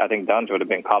be like, I think Dunge would have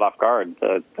been caught off guard.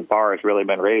 The bar has really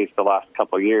been raised the last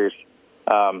couple of years.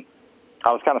 I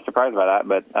was kind of surprised by that,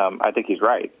 but I think he's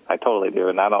right. I totally do,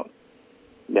 and I don't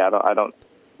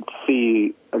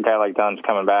see a guy like Dunge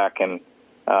coming back and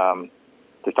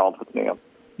just all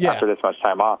after this much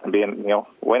time off and being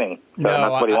winning. So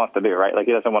that's what he wants to do, right? Like,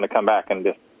 he doesn't want to come back and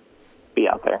just be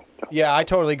out there. So. Yeah, I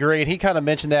totally agree. And he kind of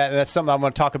mentioned that, and that's something I'm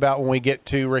going to talk about when we get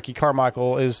to Ricky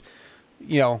Carmichael is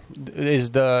where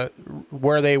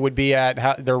they would be at,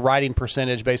 how their riding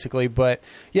percentage, basically. But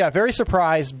yeah, very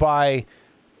surprised by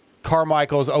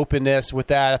Carmichael's openness with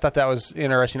that. I thought that was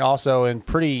interesting also, and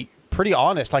pretty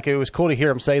honest. Like, it was cool to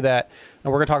hear him say that.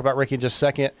 And we're going to talk about Ricky in just a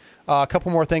second. A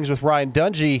couple more things with Ryan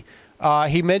Dungey.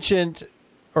 He mentioned,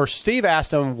 or Steve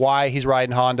asked him why he's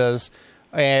riding Hondas.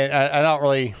 And I don't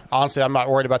really, honestly, I'm not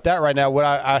worried about that right now. What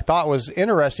I thought was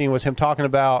interesting was him talking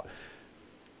about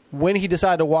when he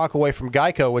decided to walk away from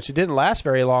Geico, which it didn't last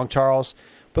very long, Charles.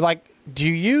 But, like, do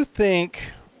you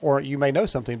think, or you may know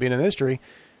something being in the industry,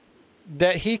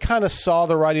 that he kind of saw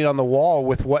the writing on the wall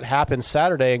with what happened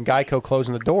Saturday and Geico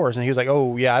closing the doors, and he was like,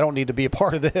 oh, yeah, I don't need to be a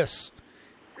part of this?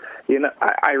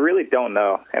 I really don't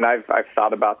know, and I've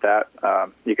thought about that.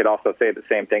 You could also say the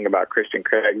same thing about Christian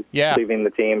Craig leaving the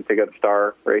team to go to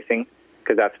Star Racing,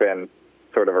 because that's been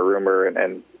sort of a rumor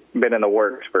and been in the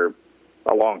works for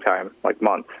a long time, like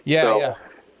months. Yeah.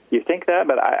 You think that,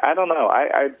 but I don't know.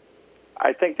 I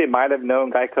think they might have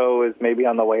known Geico is maybe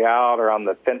on the way out or on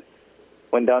the fence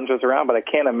when Dunge was around, but I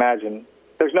can't imagine.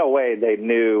 There's no way they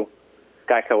knew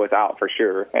Geico was out for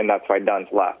sure, and that's why Dunge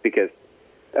left, because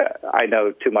I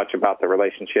know too much about the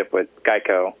relationship with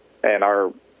Geico and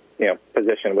our,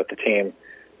 position with the team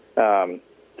to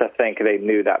think they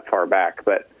knew that far back.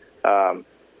 But I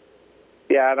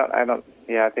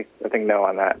think no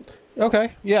on that.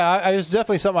 Okay, yeah, it was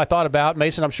definitely something I thought about.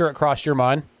 Mason, I'm sure it crossed your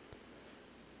mind.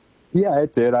 Yeah,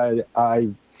 it did. I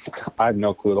have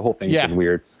no clue. The whole thing's been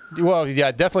weird. Well,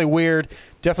 yeah, definitely weird.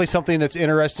 Definitely something that's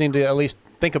interesting to at least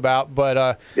think about. But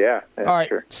all right.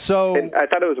 Sure. So, and I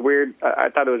thought it was weird. I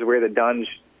thought it was weird that Dunge,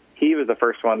 he was the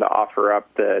first one to offer up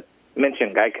the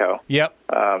mention Geico. Yep.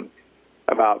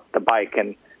 About the bike,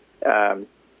 and I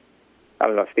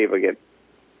don't know if Steve would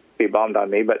be bummed on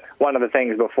me, but one of the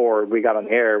things before we got on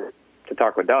the air to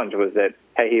talk with Dunge was that,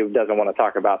 hey, he doesn't want to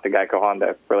talk about the Geico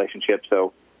Honda relationship,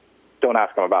 so don't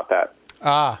ask him about that.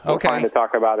 Okay. We're fine to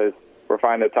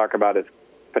talk about his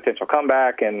potential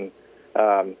comeback and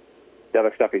the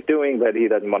other stuff he's doing, but he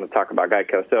doesn't want to talk about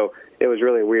Geico. So it was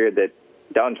really weird that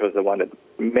Dunge was the one that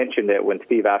mentioned it when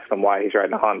Steve asked him why he's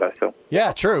riding a Honda. So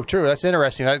yeah, true. That's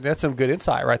interesting. That's some good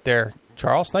insight right there,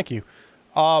 Charles. Thank you.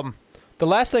 The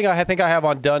last thing I think I have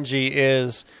on Dungey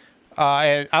is,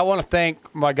 and I want to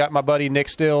thank my buddy Nick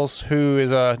Stills, who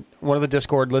is one of the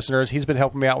Discord listeners. He's been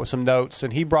helping me out with some notes,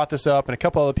 and he brought this up, and a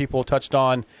couple other people touched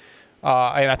on,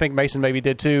 and I think Mason maybe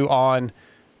did too, on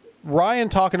Ryan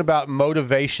talking about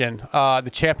motivation, the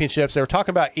championships. They were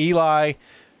talking about Eli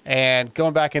and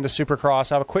going back into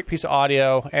Supercross. I have a quick piece of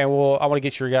audio, and I want to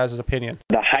get your guys' opinion.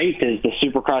 The hype is the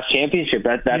Supercross championship.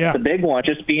 That's the big one.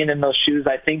 Just being in those shoes,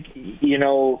 I think,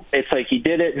 it's like he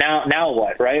did it, now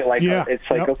what, right? Like, it's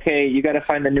like, okay, you got to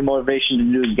find the new motivation to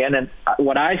do it again. And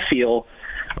what I feel,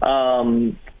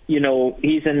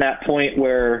 he's in that point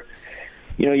where,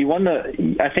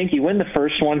 I think you win the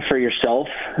first one for yourself.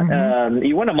 Mm-hmm.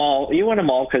 You win them all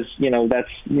because,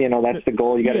 that's the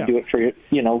goal. You got to do it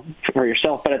for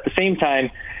yourself. But at the same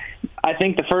time, I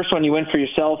think the first one you win for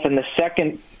yourself, and the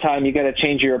second time you got to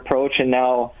change your approach. And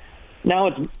now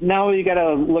you got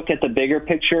to look at the bigger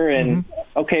picture and,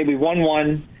 okay, we won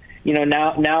one,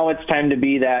 now it's time to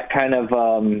be that kind of,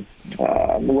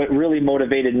 what really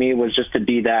motivated me was just to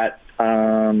be that,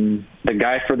 the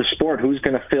guy for the sport who's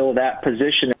going to fill that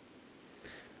position.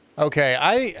 Okay,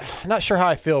 I'm not sure how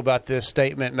I feel about this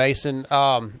statement, Mason.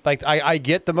 I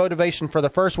get the motivation for the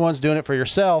first ones, doing it for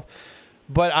yourself,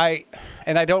 but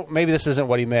maybe this isn't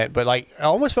what he meant, but I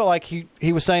almost felt like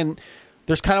he was saying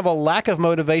there's kind of a lack of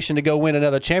motivation to go win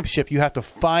another championship. You have to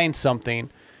find something.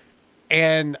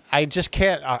 And I just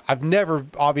can't. I've never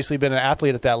obviously been an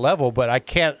athlete at that level, but I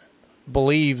can't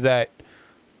believe that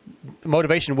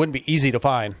motivation wouldn't be easy to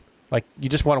find. Like, you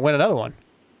just want to win another one.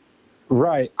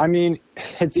 Right. I mean,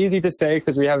 it's easy to say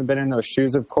because we haven't been in those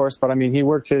shoes, of course, but I mean, he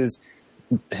worked his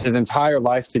entire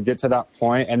life to get to that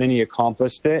point, and then he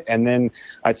accomplished it. And then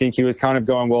I think he was kind of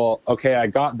going, well, okay, I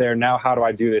got there. Now how do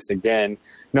I do this again?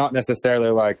 Not necessarily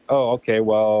like, oh, okay,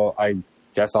 well, I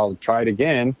guess I'll try it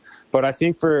again. But I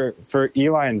think for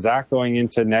Eli and Zach going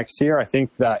into next year, I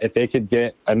think that if they could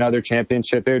get another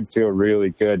championship, it would feel really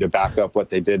good to back up what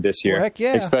they did this year, well, heck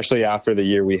yeah. Especially after the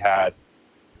year we had.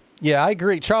 Yeah, I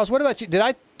agree. Charles, what about you? Did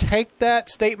I take that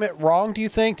statement wrong, do you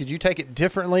think? Did you take it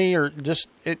differently, or just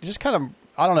kind of,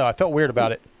 I don't know, I felt weird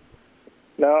about it.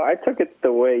 No, I took it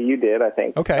the way you did, I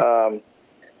think. Okay.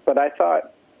 But I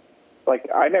thought, like,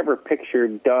 I never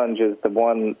pictured Dunge as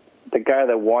the guy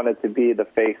that wanted to be the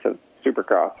face of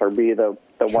Supercross or be the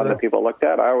one that people looked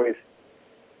at.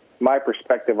 My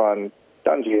perspective on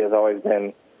Dungey has always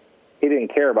been, he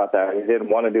didn't care about that. He didn't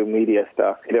want to do media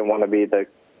stuff. He didn't want to be the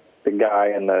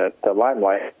guy in the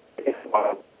limelight.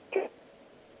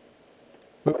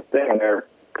 The thing there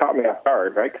caught me off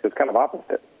guard, right? Because it's kind of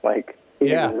opposite. Like, he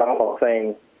was almost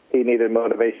saying he needed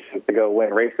motivation to go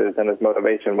win races, and his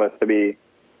motivation was to be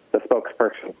the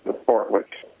spokesperson for the sport,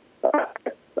 which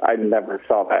I never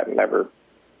saw that and never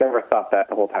thought that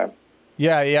the whole time.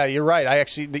 Yeah, you're right.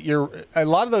 A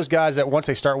lot of those guys that once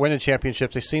they start winning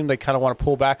championships, they kind of want to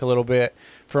pull back a little bit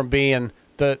from being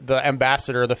the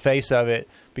ambassador, the face of it,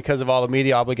 because of all the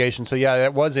media obligations. So yeah,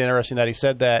 it was interesting that he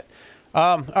said that.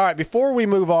 All right, before we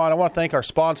move on, I want to thank our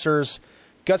sponsors.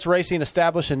 Guts Racing,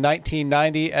 established in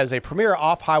 1990 as a premier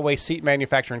off-highway seat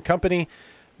manufacturing company.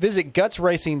 Visit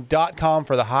gutsracing.com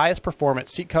for the highest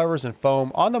performance seat covers and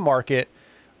foam on the market.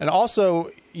 And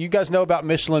also, you guys know about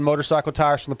Michelin motorcycle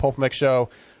tires from the Pulpmx show.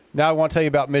 Now I want to tell you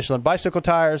about Michelin bicycle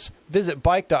tires. Visit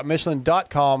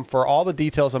bike.michelin.com for all the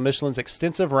details on Michelin's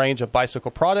extensive range of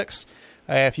bicycle products.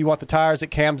 If you want the tires that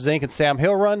Cam Zink and Sam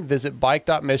Hill run, visit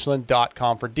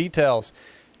bike.michelin.com for details.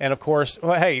 And of course,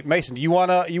 well, hey Mason, do you want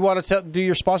to do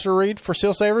your sponsor read for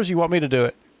Seal Savers? You want me to do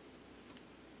it?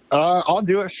 I'll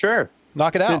do it. Sure.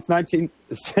 Knock it out. Since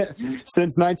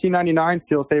 1999,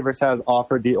 Seal Savers has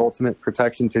offered the ultimate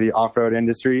protection to the off-road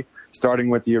industry, starting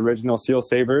with the original Seal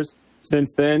Savers.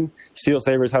 Since then, Seal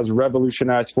Savers has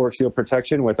revolutionized fork seal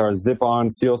protection with our zip-on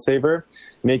Seal Saver,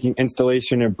 making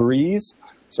installation a breeze.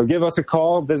 So give us a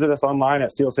call, visit us online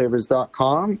at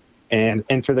sealsavers.com, and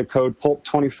enter the code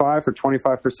PULP25 for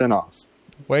 25% off.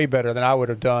 Way better than I would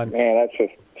have done. Man, that's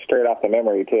just straight off the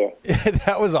memory, too.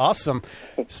 That was awesome.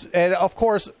 And, of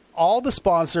course, all the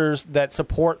sponsors that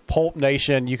support Pulp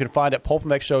Nation, you can find at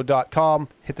pulpmxshow.com.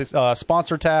 Hit the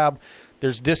sponsor tab.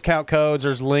 There's discount codes.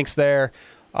 There's links there.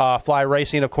 Fly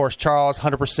Racing, of course, Charles,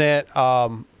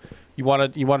 100%. You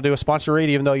want to do a sponsor read,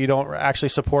 even though you don't actually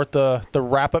support the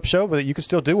wrap-up show, but you can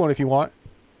still do one if you want.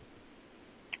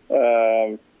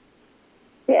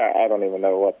 Yeah, I don't even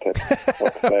know what to say.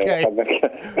 Okay. I've been to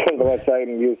the website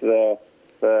and use the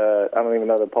I don't even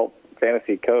know the Pulp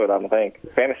Fantasy code, I don't think.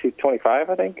 Fantasy 25,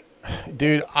 I think.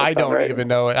 Dude, I don't even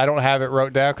know it. I don't have it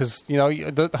wrote down because,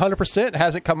 the 100%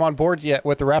 hasn't come on board yet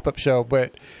with the wrap-up show,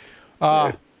 but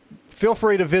feel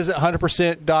free to visit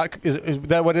 100%. Is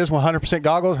that what it is? 100%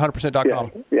 goggles?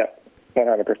 100%.com. Yeah,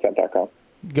 100%.com.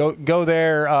 Go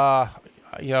there. All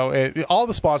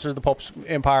the sponsors of the Pulp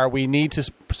Empire we need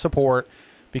to support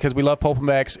because we love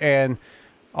Pulpmx. And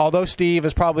although Steve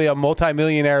is probably a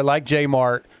multimillionaire like J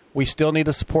Mart, we still need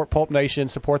to support Pulp Nation,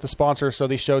 support the sponsors so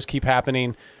these shows keep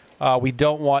happening. We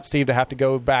don't want Steve to have to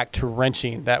go back to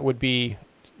wrenching. That would be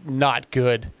not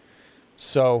good.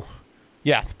 So,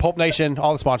 yeah, Pulp Nation,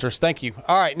 all the sponsors, thank you.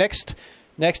 All right, next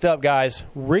up, guys,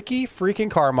 Ricky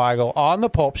freaking Carmichael on the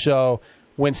Pulp Show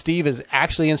when Steve is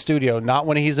actually in studio, not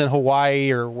when he's in Hawaii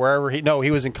or wherever.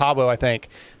 He was in Cabo, I think,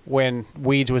 when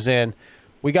Weege was in.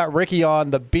 We got Ricky on.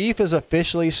 The beef is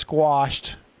officially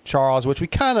squashed, Charles, which we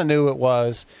kind of knew it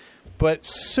was, but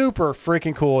super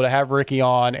freaking cool to have Ricky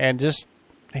on and just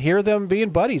hear them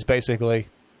being buddies, basically.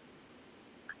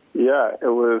 Yeah, it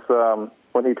was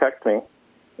when he texted me.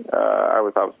 I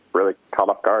was really caught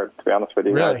off guard, to be honest with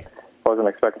you. Really? I wasn't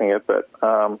expecting it, but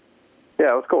yeah,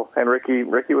 it was cool. And Ricky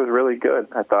was really good.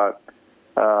 I thought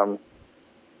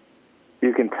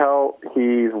you can tell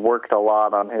he's worked a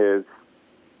lot on his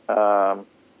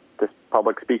just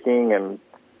public speaking and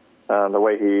the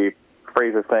way he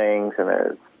phrases things and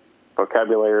his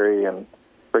vocabulary. And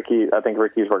I think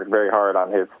Ricky's worked very hard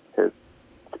on his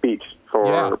speech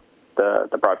for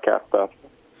the broadcast stuff.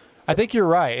 I think you're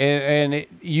right, and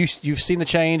you've seen the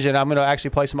change, and I'm going to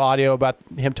actually play some audio about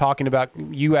him talking about.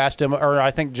 You asked him, or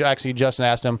I think actually Justin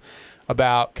asked him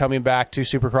about coming back to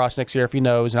Supercross next year if he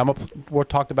knows, and we'll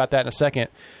talk about that in a second.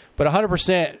 But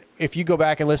 100%, if you go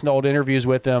back and listen to old interviews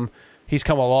with him, he's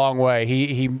come a long way.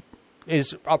 He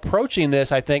is approaching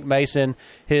this, I think, Mason,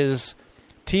 his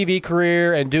TV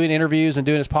career and doing interviews and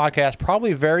doing his podcast,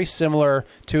 probably very similar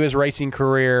to his racing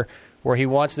career, where he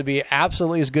wants to be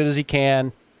absolutely as good as he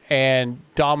can and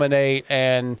dominate,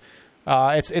 and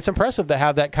it's impressive to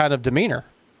have that kind of demeanor.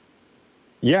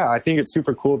 Yeah, I think it's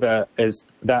super cool that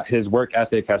his work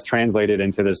ethic has translated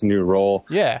into this new role.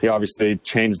 Yeah. He obviously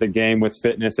changed the game with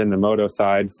fitness and the moto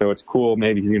side, so it's cool.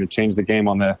 Maybe he's going to change the game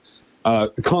on the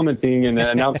commenting and the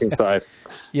announcing side.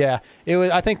 Yeah, it was.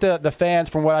 I think the fans,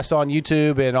 from what I saw on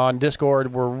YouTube and on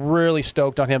Discord, were really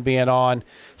stoked on him being on.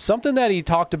 Something that he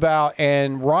talked about,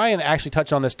 and Ryan actually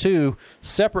touched on this too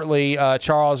separately,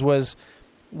 Charles, was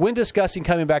when discussing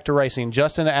coming back to racing,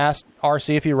 Justin asked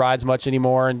RC if he rides much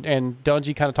anymore, and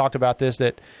Dungey kind of talked about this,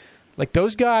 that like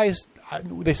those guys,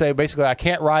 they say basically I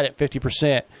can't ride at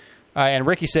 50%, and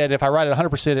Ricky said if I ride at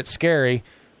 100% it's scary.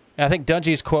 And I think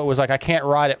Dungey's quote was like, I can't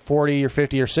ride at 40 or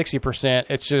 50 or 60%.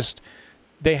 It's just,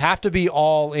 they have to be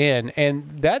all in. And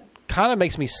that kind of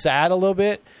makes me sad a little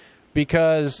bit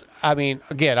because, I mean,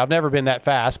 again, I've never been that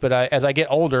fast, but as I get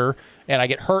older and I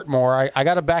get hurt more, I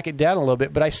got to back it down a little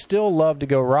bit, but I still love to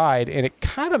go ride. And it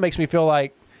kind of makes me feel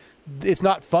like it's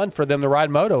not fun for them to ride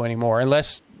moto anymore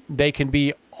unless they can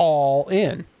be all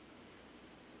in.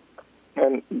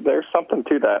 And there's something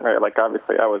to that, right? Like,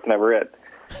 obviously, I was never at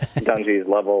Dungey's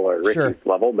level or Ricky's Sure.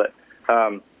 level, but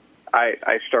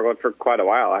I struggled for quite a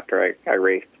while after I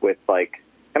raced with, like,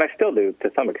 and I still do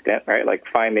to some extent, right? Like,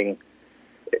 finding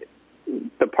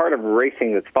the part of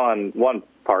racing that's fun. One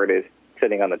part is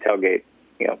sitting on the tailgate,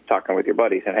 you know, talking with your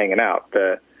buddies and hanging out.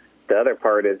 The other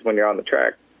part is when you're on the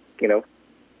track, you know,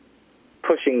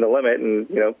 pushing the limit and,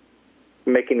 you know,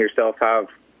 making yourself have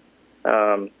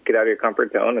get out of your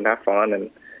comfort zone and have fun. And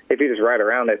if you just ride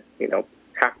around at, you know,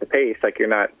 half the pace, like, you're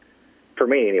not, for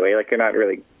me anyway, like, you're not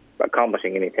really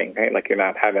accomplishing anything, right? Like, I'm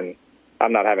not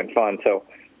having fun. So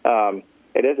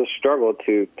it is a struggle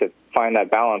to find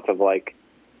that balance of, like,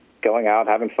 going out,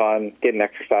 having fun, getting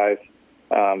exercise,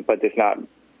 but just not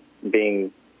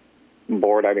being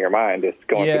bored out of your mind, just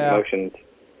going through the motions.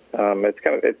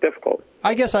 It's difficult.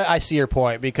 I guess I see your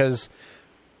point, because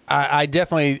I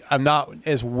definitely, I'm not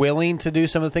as willing to do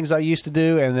some of the things I used to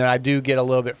do, and then I do get a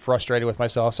little bit frustrated with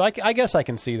myself. So I guess I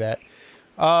can see that.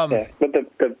 Yeah, but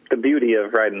the beauty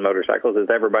of riding motorcycles is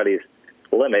everybody's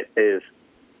limit is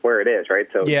where it is, right?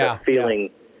 So the feeling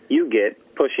you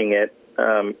get pushing it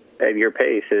at your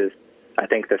pace is, I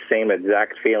think, the same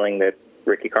exact feeling that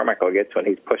Ricky Carmichael gets when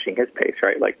he's pushing his pace,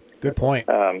 right? Like, good point.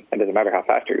 It doesn't matter how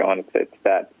fast you're going; it's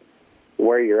that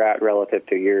where you're at relative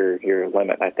to your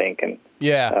limit, I think. And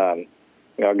you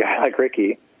know, a guy like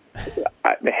Ricky,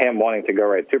 him wanting to go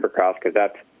ride Supercross because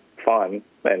that's fun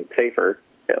and safer,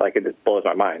 it just blows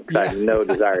my mind. I have no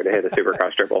desire to hit a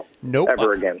Supercross triple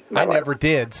ever again. I never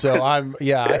did. So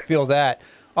I feel that.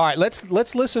 All right,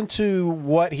 let's listen to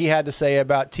what he had to say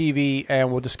about TV,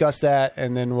 and we'll discuss that,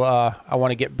 and then I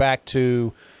want to get back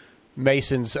to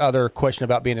Mason's other question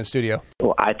about being in studio.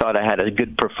 Well, I thought I had a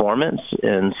good performance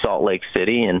in Salt Lake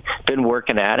City and been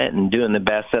working at it and doing the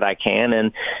best that I can.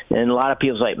 And a lot of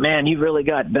people's like, man, you really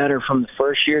got better from the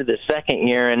first year to the second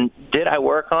year. And did I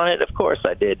work on it? Of course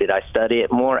I did. Did I study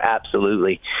it more?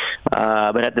 Absolutely.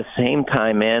 But at the same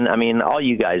time, man, I mean, all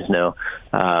you guys know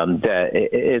that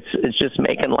it's just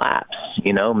making laps,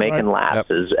 you know, making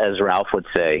laps, as Ralph would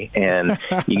say. And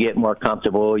you get more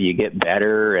comfortable, you get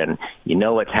better, and you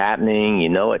know what's happening, you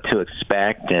know what to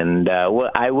expect. And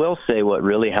what I will say, what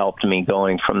really helped me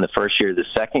going from the first year to the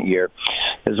second year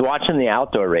is watching the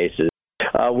outdoor races.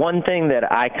 One thing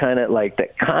that I kind of like,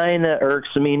 that kind of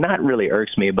irks me, not really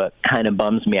irks me, but kind of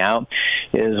bums me out,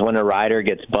 is when a rider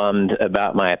gets bummed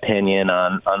about my opinion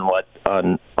on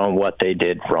what they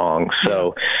did wrong.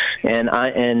 So, and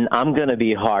I'm going to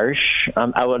be harsh.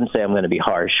 I wouldn't say I'm going to be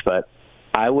harsh, but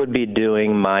I would be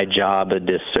doing my job a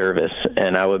disservice,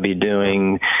 and I would be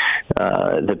doing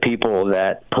the people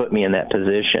that put me in that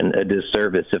position a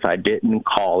disservice if I didn't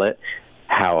call it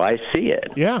how I see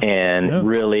it and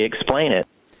really explain it.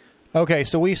 Okay,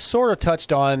 so we sort of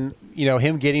touched on, you know,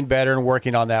 him getting better and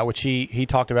working on that, which he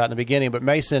talked about in the beginning. But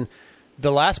Mason,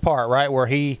 the last part, right, where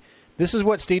this is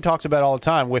what Steve talks about all the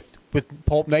time with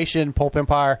Pulp Nation, Pulp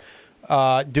Empire,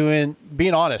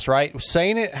 being honest, right?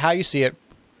 Saying it how you see it,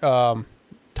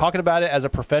 talking about it as a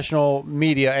professional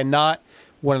media and not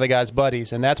one of the guy's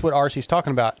buddies. And that's what RC's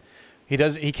talking about.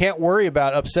 He can't worry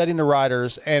about upsetting the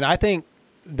riders, and I think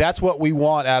that's what we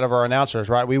want out of our announcers,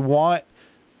 right? We want,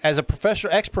 as a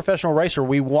ex-professional racer,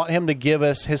 we want him to give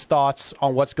us his thoughts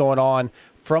on what's going on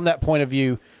from that point of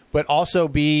view, but also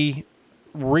be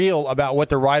real about what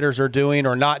the riders are doing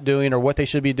or not doing or what they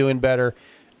should be doing better.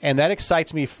 And that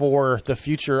excites me for the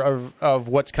future of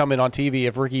what's coming on TV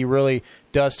if Ricky really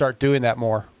does start doing that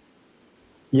more.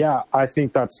 Yeah, I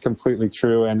think that's completely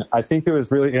true. And I think it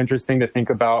was really interesting to think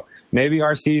about maybe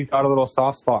RC got a little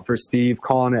soft spot for Steve,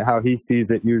 calling it how he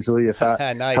sees it usually, if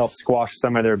that nice. helps squash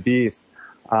some of their beef.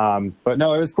 But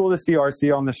no, it was cool to see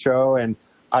RC on the show. And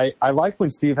I like when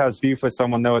Steve has beef with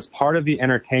someone, though. It's part of the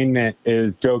entertainment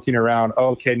is joking around. Oh,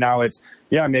 okay, now it's,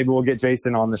 maybe we'll get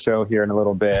Jason on the show here in a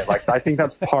little bit. Like, I think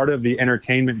that's part of the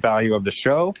entertainment value of the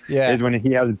show is when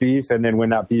he has beef, and then when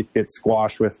that beef gets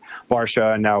squashed with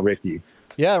Barsha and now Ricky.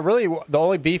 Yeah, really, the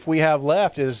only beef we have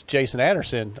left is Jason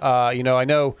Anderson. I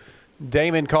know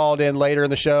Damon called in later in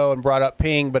the show and brought up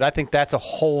Ping, but I think that's a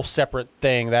whole separate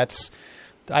thing.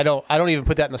 I don't even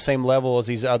put that in the same level as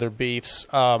these other beefs.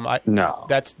 No,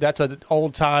 that's an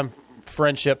old time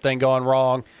friendship thing going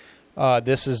wrong.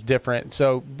 This is different.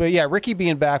 So, but yeah, Ricky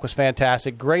being back was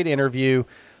fantastic. Great interview,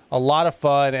 a lot of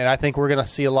fun, and I think we're going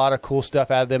to see a lot of cool stuff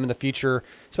out of them in the future,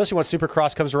 especially when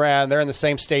Supercross comes around. They're in the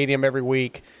same stadium every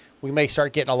week. We may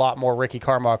start getting a lot more Ricky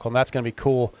Carmichael, and that's going to be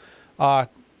cool.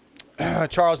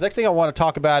 Charles, next thing I want to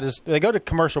talk about is they go to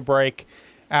commercial break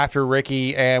after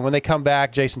Ricky, and when they come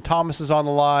back, Jason Thomas is on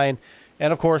the line.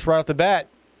 And, of course, right off the bat,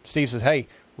 Steve says, hey,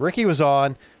 Ricky was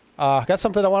on. Got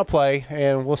something I want to play,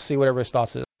 and we'll see what everybody's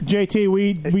thoughts is. JT,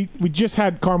 we just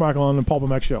had Carmichael on the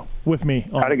Pulpmx show with me.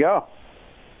 How'd it go?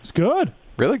 It's good.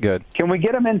 Really good. Can we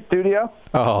get him in studio?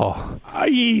 Oh.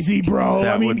 Easy, bro.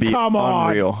 That would be come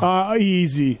unreal. on.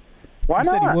 Easy. Why He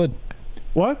not? said he would.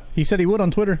 What? He said he would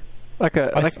on Twitter.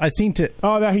 I seen it.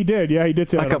 Oh, that he did. Yeah, he did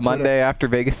say like that a on Twitter. Monday after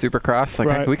Vegas Supercross.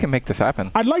 Right. We can make this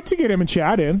happen. I'd like to get him and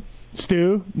Chad in.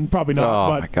 Stu, probably not.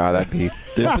 Oh, but my God, that'd be...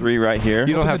 The three right here.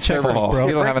 You don't have servers, bro.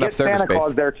 You don't have enough server Santa space.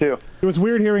 Claus there, too. It was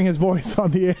weird hearing his voice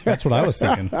on the air. That's what I was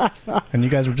thinking. And you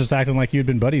guys were just acting like you'd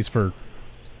been buddies for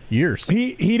years.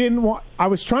 He didn't want. I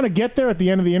was trying to get there at the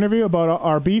end of the interview about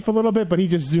our beef a little bit, but he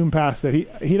just zoomed past it.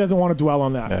 He doesn't want to dwell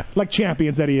on that. Yeah. Like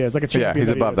champions that he is, like a champion. Yeah, he's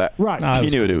that above he is. that. Right. He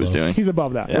knew what he was doing. He's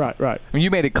above that. Yeah. Right. You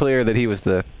made it clear that he was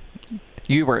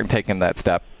you weren't taking that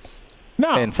step.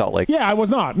 No. In Salt Lake. Yeah, I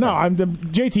was not. No,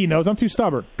 JT knows I'm too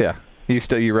stubborn. Yeah.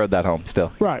 You rode that home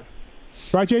still. Right,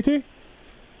 JT?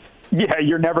 Yeah,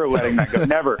 you're never letting that go.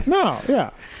 Never. No, yeah.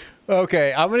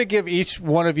 Okay, I'm going to give each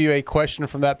one of you a question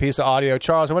from that piece of audio.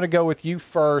 Charles, I'm going to go with you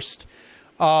first.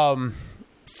 So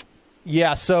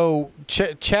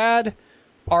Chad,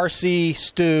 RC,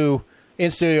 Stu in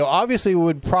studio obviously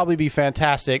would probably be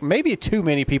fantastic. Maybe too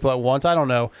many people at once. I don't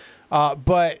know.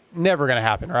 But never going to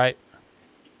happen, right?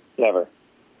 Never.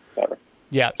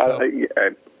 Yeah. So.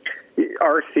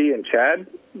 RC and Chad,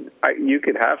 you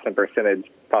could have some percentage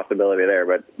possibility there,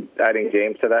 but adding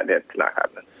James to that, it's not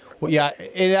happening. Well, yeah,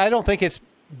 and I don't think it's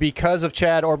because of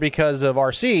Chad or because of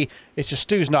RC. It's just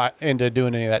Stu's not into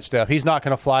doing any of that stuff. He's not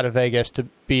going to fly to Vegas to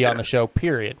be on the show,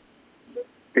 period.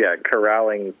 Yeah,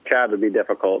 corralling Chad would be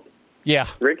difficult. Yeah.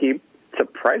 Ricky,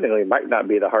 surprisingly, might not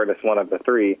be the hardest one of the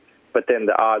three, but then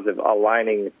the odds of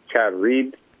aligning Chad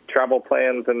Reed's travel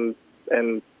plans and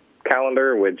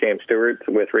calendar with James Stewart's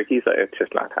with Ricky, so it's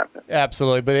just not happening.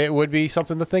 Absolutely, but it would be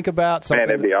something to think about. Man,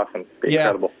 it'd be awesome. It'd be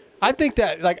incredible. I think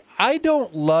that, I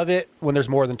don't love it when there's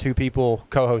more than two people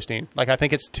co-hosting. I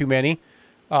think it's too many.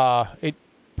 But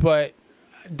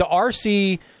the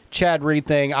RC Chad Reed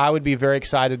thing, I would be very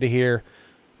excited to hear.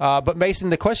 But Mason,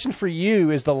 the question for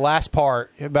you is the last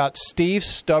part about Steve's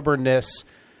stubbornness.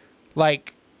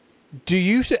 Do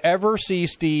you ever see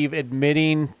Steve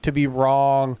admitting to be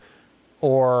wrong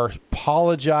or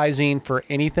apologizing for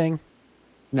anything?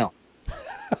 No.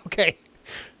 Okay.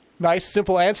 Nice,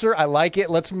 simple answer. I like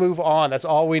it. Let's move on. That's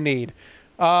all we need.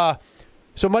 So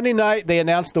Monday night, they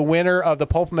announced the winner of the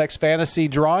Pulpmx Fantasy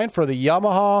drawing for the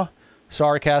Yamaha.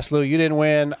 Sorry, Castloo, you didn't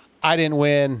win. I didn't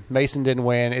win. Mason didn't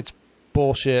win. It's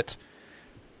bullshit.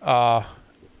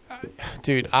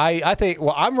 Dude, I think,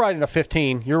 I'm riding a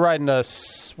 15. You're riding a,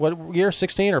 what year,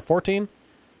 16 or 14?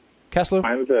 Castloo?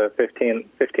 Mine's a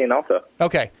 15 also.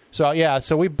 Okay.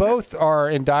 So we both are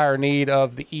in dire need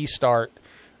of the E-Start.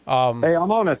 Hey,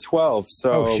 I'm on a 12,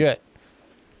 so... Oh, shit.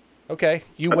 Okay.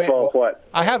 You went. 12 what?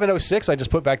 I have an 06 I just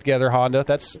put back together, Honda.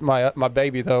 That's my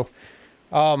baby, though.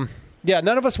 None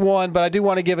of us won, but I do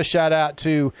want to give a shout-out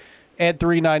to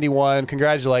Ed391.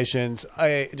 Congratulations.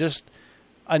 Just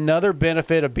another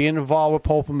benefit of being involved with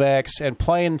Pulpmx and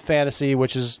playing fantasy,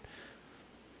 which is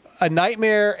a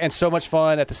nightmare and so much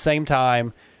fun at the same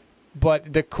time.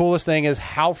 But the coolest thing is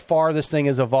how far this thing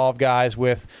has evolved, guys,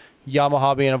 with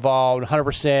Yamaha being involved,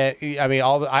 100%. I mean,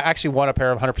 I actually won a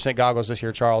pair of 100% goggles this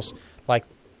year, Charles. Like,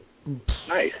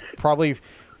 nice. Probably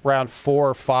around 4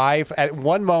 or 5. At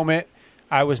one moment,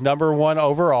 I was number 1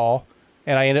 overall,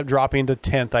 and I ended up dropping to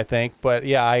 10th, I think. But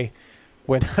yeah,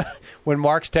 when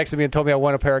Marks texted me and told me I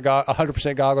won a pair of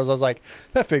 100% goggles, I was like,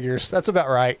 that figures. That's about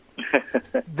right.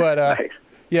 But nice.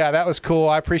 Yeah, that was cool.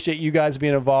 I appreciate you guys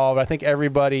being involved. I think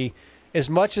everybody, as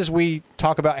much as we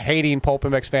talk about hating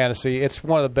Pulpmx Fantasy, it's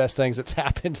one of the best things that's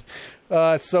happened.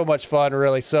 It's so much fun,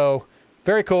 really. So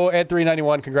very cool. Ed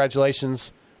 391,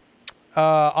 congratulations.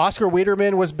 Oscar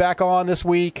Wiederman was back on this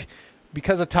week.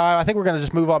 Because of time, I think we're going to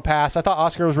just move on past. I thought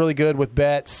Oscar was really good with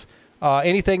bets.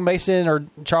 Anything, Mason or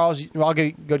Charles? I'll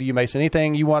go to you, Mason.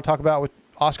 Anything you want to talk about with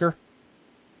Oscar?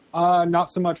 Not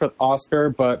so much with Oscar,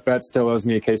 but Bet still owes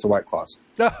me a case of White Claws.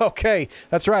 Okay,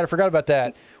 that's right. I forgot about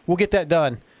that. We'll get that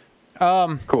done.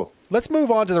 Cool. Let's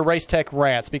move on to the Race Tech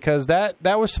rants because that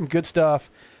was some good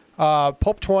stuff.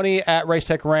 Pulp 20 at Race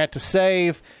Tech rant to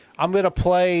save. I'm going to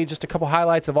play just a couple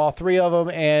highlights of all 3 of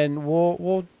them, and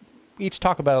we'll each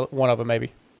talk about one of them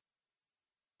maybe.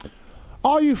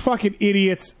 All you fucking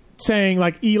idiots saying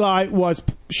like Eli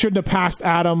shouldn't have passed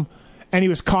Adam and he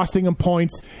was costing him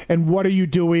points and what are you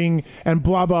doing and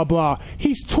blah, blah, blah.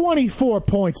 He's 24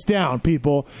 points down,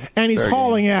 people, and he's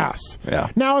hauling ass.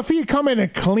 Yeah. Now, if he had come in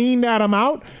and cleaned Adam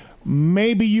out,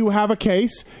 maybe you have a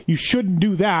case. You shouldn't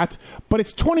do that, but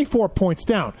it's 24 points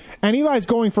down. And Eli's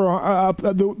going for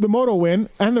the moto win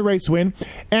and the race win.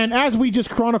 And as we just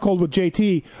chronicled with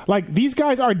JT, like these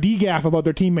guys are degaff about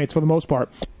their teammates for the most part.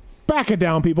 Back it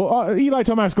down, people. Eli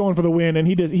Tomac going for the win, and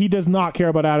he does not care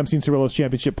about Adam Cianciarulo's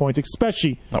championship points,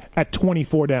 especially at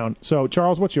 24 down. So,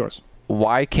 Charles, what's yours?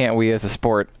 Why can't we as a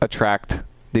sport attract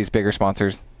these bigger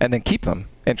sponsors and then keep them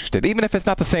interested, even if it's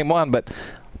not the same one, but,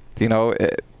 you know,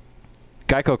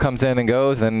 Geico comes in and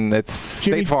goes, and it's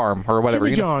State Farm or whatever.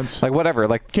 Jimmy John's. Like, whatever.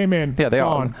 Like came in. Yeah, they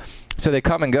all. So they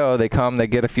come and go. They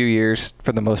get a few years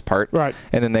for the most part. Right.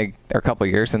 And then or a couple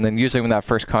of years. And then usually when that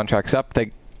first contract's up,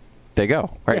 they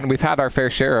go. Right. Yeah. And we've had our fair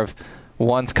share of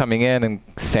ones coming in, and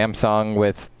Samsung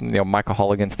with, Michael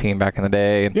Holligan's team back in the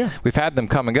day. And we've had them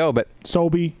come and go, but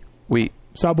Sobe.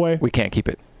 Subway. We can't keep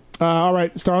it. All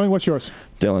right. Starling, what's yours?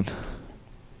 Dylan.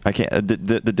 I can't.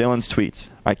 The Dylan's tweets.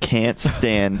 I can't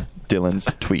stand Dylan's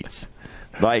tweets.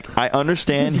 Like, I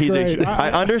understand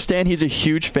I understand he's a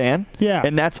huge fan. Yeah.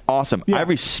 And that's awesome. Yeah. I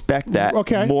respect that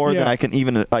more than I can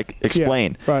even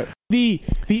explain. Yeah. Right. The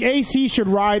AC should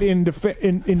ride in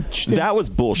that was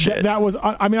bullshit. That was.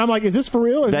 I mean, I'm like, is this for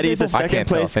real? That he's a second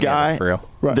place guy.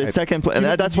 Right. The second place.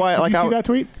 That's why. Did you see that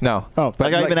tweet? No. Oh,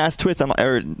 like I even asked Tweets.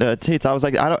 Tweets. I was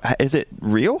like, is it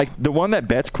real? Like the one that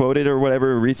Betts quoted or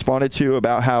whatever responded to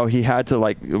about how he had to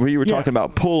we were talking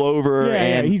about pull over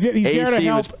and he's there to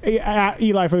help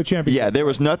Eli for the championship. Yeah, there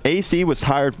was AC was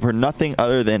hired for nothing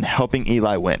other than helping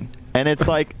Eli win, and it's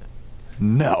like.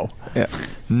 No. Yeah.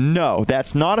 No,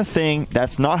 that's not a thing.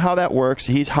 That's not how that works.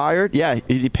 He's hired. Yeah,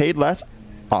 he paid less,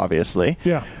 obviously.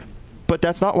 Yeah. But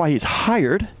that's not why he's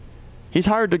hired. He's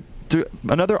hired to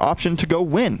another option to go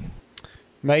win.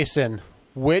 Mason,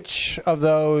 which of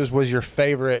those was your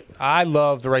favorite? I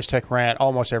love the Race Tech rant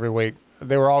almost every week.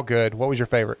 They were all good. What was your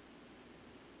favorite?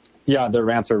 Yeah, the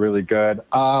rants are really good.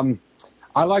 I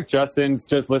like Justin's.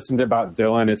 Just listened about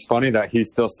Dylan. It's funny that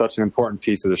he's still such an important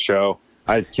piece of the show.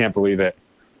 I can't believe it.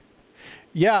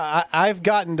 Yeah, I've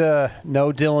gotten to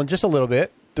know Dylan just a little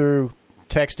bit through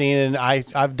texting, and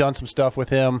I've done some stuff with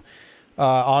him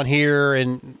on here,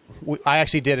 and I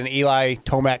actually did an Eli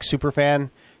Tomac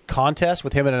Superfan contest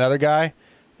with him and another guy,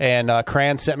 and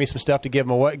Cran sent me some stuff to give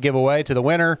away to the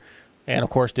winner, and, of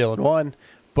course, Dylan won.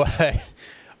 But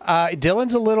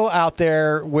Dylan's a little out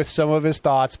there with some of his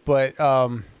thoughts, but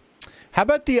how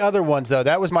about the other ones, though?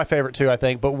 That was my favorite, too, I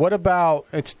think. But what about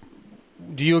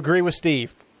do you agree with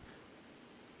Steve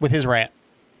with his rant?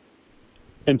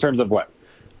 In terms of what?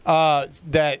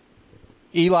 That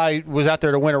Eli was out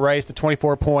there to win a race. The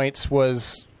 24 points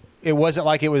it wasn't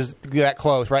like it was that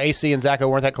close, right? AC and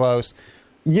Zacho weren't that close.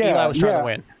 Yeah, Eli was trying to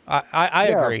win. I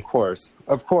agree.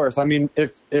 Of course. I mean,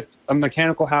 if a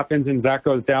mechanical happens and Zach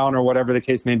goes down or whatever the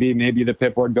case may be, maybe the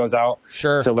pit board goes out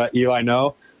to let Eli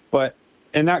know. But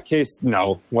in that case,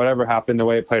 no. Whatever happened, the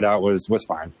way it played out was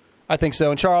fine. I think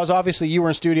so. And Charles, obviously you were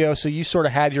in studio, so you sort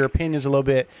of had your opinions a little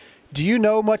bit. Do you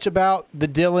know much about the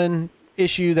Dylan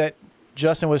issue that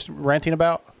Justin was ranting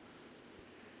about?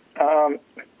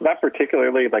 Not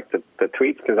particularly like the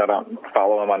tweets, because I don't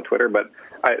follow him on Twitter, but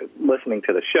listening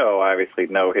to the show, I obviously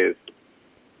know his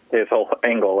his whole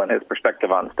angle and his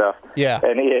perspective on stuff. Yeah.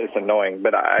 And he is annoying.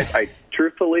 But I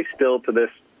truthfully still to this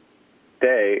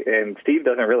day, and Steve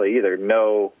doesn't really either,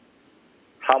 know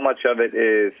how much of it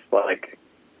is like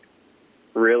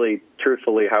really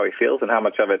truthfully how he feels and how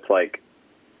much of it's like,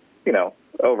 you know,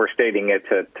 overstating it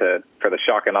to for the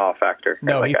shock and awe factor.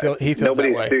 No, like, he feels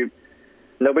that way.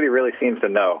 Nobody really seems to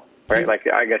know, right? Like,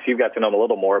 I guess you've got to know him a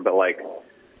little more, but like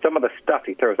some of the stuff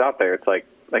he throws out there, it's like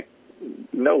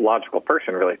no logical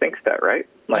person really thinks that, right?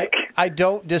 Like, I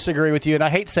don't disagree with you, and I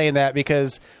hate saying that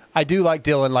because I do like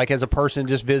Dylan, like as a person,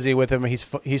 just visiting with him.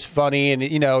 He's funny, and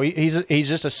you know he's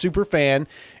just a super fan,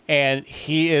 and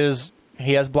he has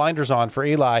blinders on for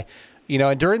Eli, you know.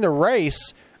 And during the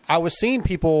race, I was seeing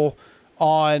people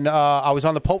on. I was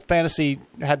on the Pulp Fantasy,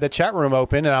 had the chat room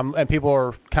open, and people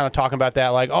are kind of talking about that,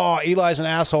 like, oh, Eli's an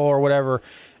asshole or whatever.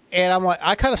 And I'm like,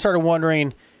 I kind of started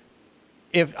wondering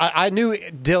if I knew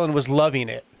Dylan was loving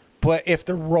it, but if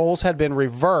the roles had been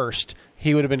reversed,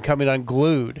 he would have been coming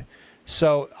unglued.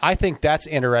 So I think that's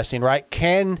interesting, right?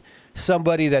 Can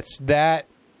somebody that's that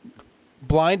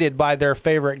blinded by their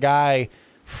favorite guy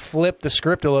flip the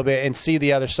script a little bit and see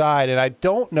the other side? And I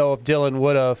don't know if Dylan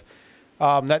would have.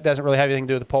 That doesn't really have anything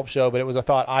to do with the Pulp Show, but it was a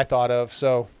thought I thought of.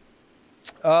 So,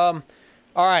 all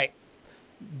right,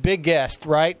 big guest,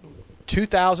 right?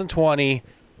 2020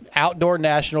 outdoor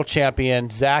national champion,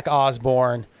 Zach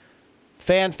Osborne.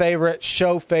 Fan favorite,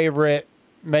 show favorite.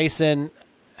 Mason,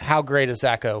 how great is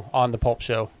Zacho on the Pulp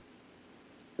Show?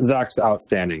 Zach's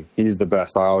outstanding. He's the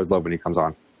best. I always love when he comes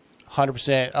on.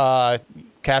 100%.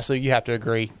 Castloo, you have to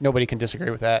agree. Nobody can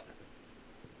disagree with that.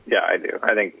 yeah, I do.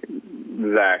 I think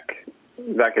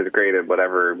Zach is great at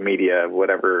whatever media,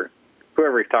 whoever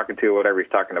he's talking to, whatever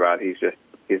he's talking about.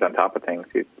 He's on top of things.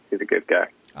 He's a good guy.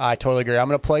 I totally agree. I'm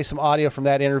going to play some audio from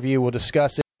that interview. We'll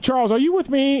discuss it. Charles, are you with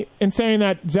me in saying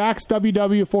that Zach's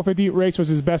WW 450 race was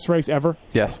his best race ever?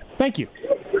 Yes. Thank you.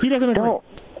 He doesn't agree.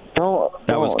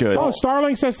 That was good. Oh,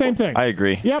 Starling says same thing. I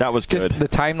agree. Yep. That was good. Just the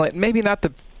timeline, maybe not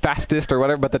the fastest or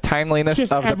whatever, but the timeliness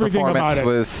Just of the everything performance about it.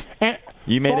 was... And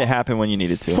You made it happen when you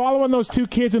needed to. following those two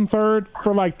kids in third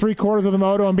for like 3/4 of the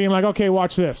moto and being like, okay,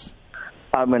 watch this.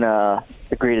 I'm going to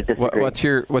agree to disagree.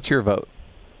 What's your vote?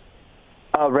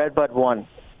 Redbud won.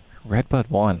 Redbud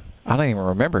won. I don't even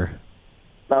remember.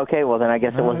 Okay, well, then I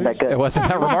guess it wasn't that good. It wasn't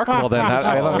that remarkable then.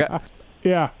 I don't get...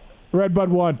 Yeah, Redbud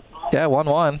won. Yeah,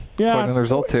 1-1. Yeah, According to the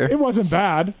results here. It wasn't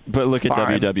bad. But look at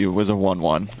Fine. WW. It was a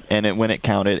 1-1, and when it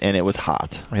counted, and it was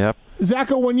hot. Yep.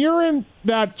 Zacho, when you're in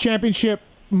that championship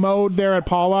mode there at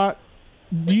Paula,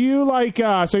 do you like?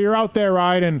 So you're out there,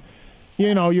 right? And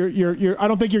you know, you're. I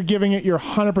don't think you're giving it your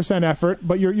 100% effort,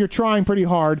 but you're trying pretty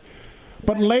hard.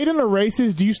 But late in the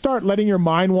races, do you start letting your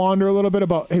mind wander a little bit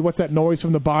about, hey, what's that noise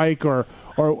from the bike, or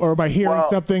am I hearing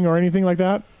something or anything like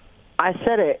that? I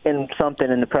said it in something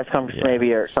in the press conference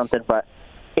maybe or something, but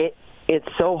it's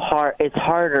so hard. It's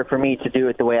harder for me to do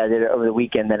it the way I did it over the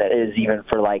weekend than it is even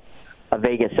for like a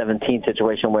Vegas 17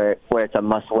 situation where it's a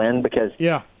must win, because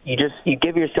you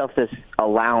give yourself this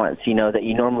allowance, you know, that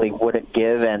you normally wouldn't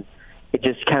give, and it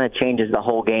just kind of changes the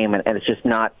whole game, and it's just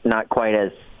not quite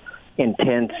as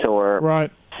intense or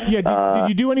right. Yeah. Did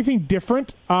you do anything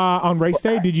different on race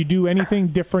day? Did you do anything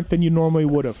different than you normally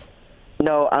would have?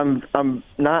 No, I'm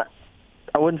not.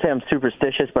 I wouldn't say I'm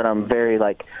superstitious, but I'm very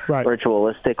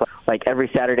ritualistic. Like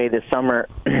every Saturday this summer,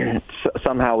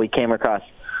 somehow we came across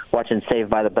watching Saved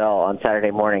by the Bell on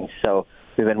Saturday mornings. So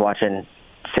we've been watching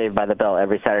Saved by the Bell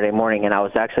every Saturday morning, and I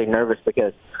was actually nervous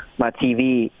because my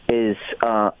TV is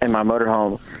in my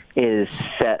motorhome is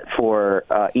set for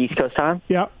East Coast time.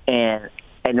 Yeah, and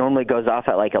it normally goes off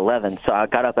at like 11. So I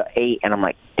got up at 8, and I'm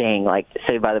like, dang, like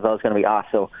Saved by the Bell is going to be off.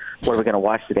 So what are we going to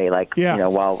watch today? Like, you know,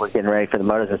 while we're getting ready for the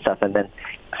motos and stuff. And then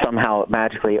somehow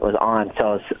magically it was on.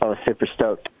 So I was super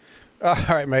stoked. All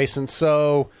right, Mason.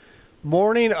 So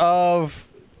morning of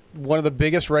one of the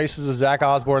biggest races of Zach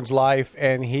Osborne's life,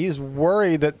 and he's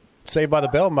worried that Saved by the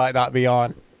Bell might not be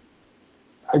on.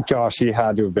 Gosh, he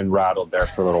had to have been rattled there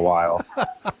for a little while.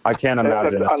 I can't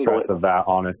imagine the stress of that,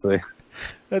 honestly.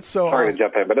 That's so Sorry hard. to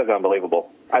jump in, but it's unbelievable.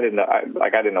 I didn't know. I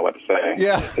didn't know what to say.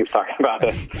 Yeah, he was talking about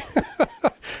it.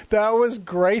 That was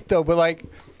great though. But like,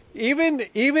 even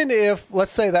if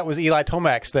let's say that was Eli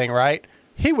Tomac's thing, right?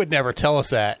 He would never tell us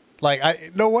that.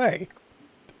 Like, no way.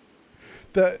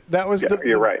 That was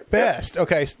you're right. best. Yeah.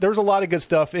 Okay, so there's a lot of good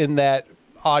stuff in that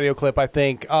audio clip, I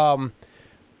think.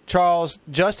 Charles,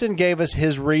 Justin gave us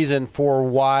his reason for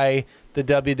why the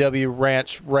WW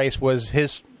Ranch race was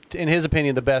in his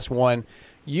opinion, the best one.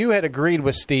 You had agreed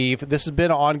with Steve. This has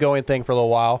been an ongoing thing for a little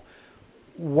while.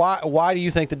 Why do you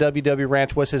think the WW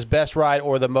Ranch was his best ride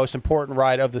or the most important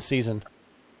ride of the season?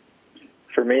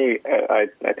 for me, I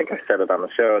think I said it on the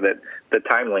show that the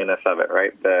timeliness of it,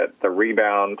 right? The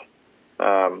rebound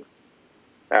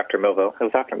after Millville. It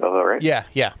was after Millville, right? Yeah.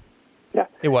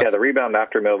 It was. Yeah, the rebound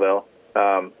after Millville,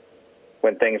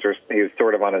 when he was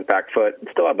sort of on his back foot,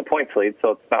 still had the points lead,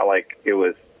 so it's not like it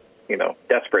was,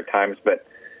 desperate times, but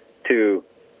to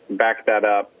back that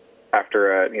up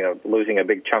after, losing a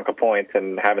big chunk of points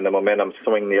and having the momentum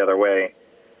swing the other way,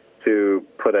 to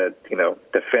put a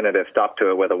definitive stop to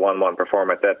it with a 1-1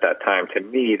 performance at that time, to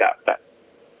me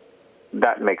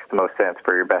that makes the most sense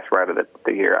for your best ride of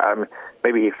the year.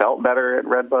 Maybe he felt better at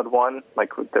Redbud 1,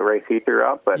 like the race he threw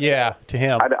out, but yeah, to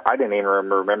him, I didn't even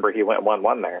remember he went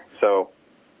 1-1 there. So,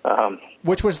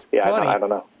 which was funny. I don't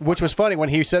know. Which was funny when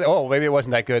he said, "Oh, maybe it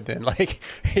wasn't that good." Then, like,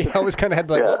 he always kind of had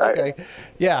like, "Okay,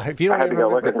 if you don't." I had to go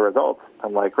look at the results.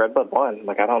 I'm like, Redbud won.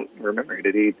 Like, I don't remember.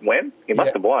 Did he win? He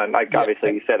must have won. Like,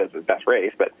 obviously, he said it was his best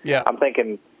race, but I'm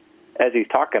thinking, as he's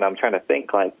talking, I'm trying to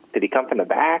think, like, did he come from the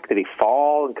back? Did he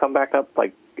fall and come back up?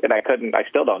 Like, and I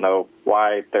still don't know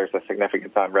why there's a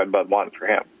significance on Redbud 1 for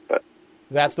him. But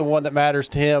that's the one that matters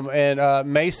to him.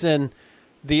 And Mason,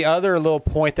 the other little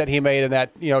point that he made in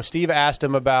that, Steve asked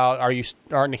him about, are you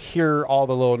starting to hear all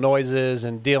the little noises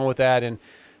and dealing with that? And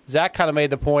Zach kind of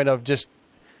made the point of just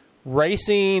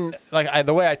racing, like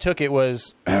the way I took it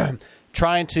was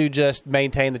trying to just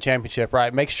maintain the championship,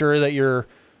 right? Make sure that you're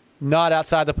not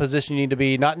outside the position you need to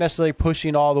be, not necessarily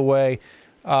pushing all the way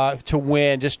to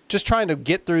win. Just trying to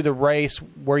get through the race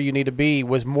where you need to be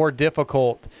was more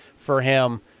difficult for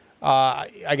him.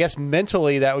 I guess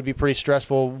mentally that would be pretty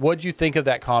stressful. What'd you think of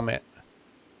that comment?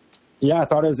 Yeah, I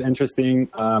thought it was interesting.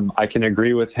 I can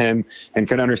agree with him and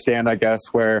can understand, I guess,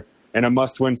 where in a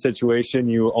must-win situation,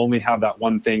 you only have that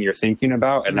one thing you're thinking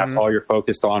about, and that's all you're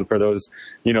focused on for those,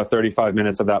 35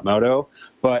 minutes of that moto.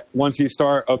 But once you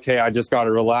start, okay, I just got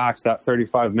to relax, that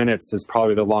 35 minutes is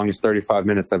probably the longest 35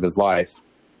 minutes of his life.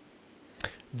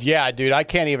 Yeah, dude, I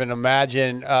can't even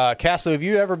imagine. Castloo, have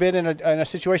you ever been in a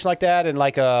situation like that, in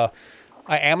like a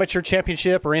amateur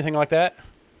championship or anything like that?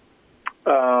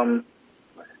 No,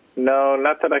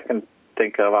 not that I can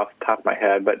think of off the top of my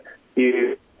head, but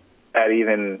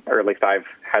or at least I've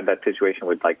had that situation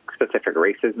with like specific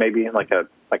races, maybe like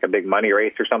a big money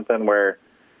race or something where,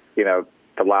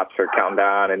 the laps are counting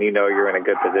down and you're in a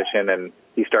good position and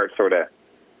you start sort of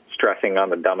stressing on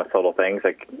the dumbest little things,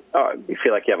 like you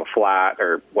feel like you have a flat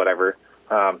or whatever,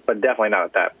 but definitely not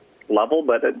at that level,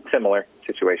 but a similar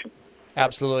situation.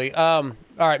 Absolutely. All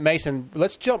right, Mason,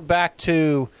 let's jump back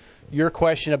to your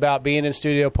question about being in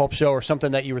Studio Pulp Show or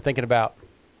something that you were thinking about.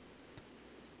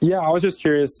 Yeah, I was just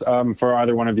curious for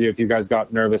either one of you if you guys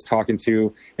got nervous talking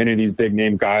to any of these big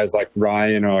name guys like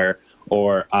Ryan or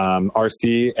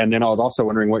RC, and then I was also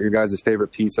wondering what your guys'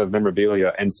 favorite piece of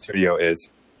memorabilia in studio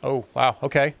is. Oh, wow.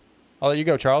 Okay. I'll let you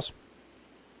go, Charles.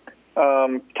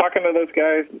 Talking to those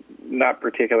guys, not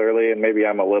particularly, and maybe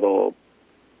I'm a little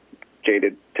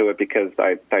jaded to it because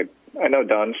I know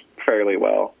Dunge fairly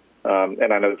well,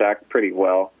 and I know Zach pretty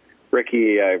well.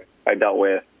 Ricky, I dealt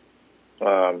with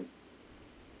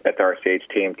at the RCH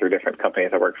team through different companies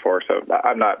I worked for, so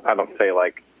I don't say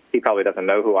like he probably doesn't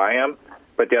know who I am,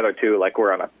 but the other two, like,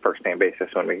 we're on a first name basis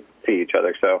when we see each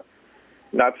other, so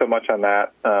not so much on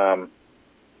that.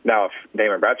 Now, if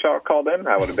Damon Bradshaw called in,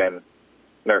 I would have been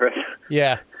nervous.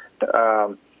 Yeah.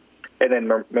 And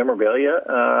then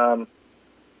memorabilia,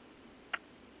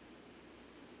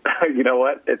 you know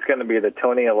what? It's going to be the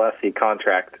Tony Alessi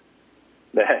contract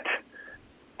that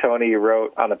Tony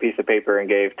wrote on a piece of paper and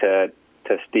gave to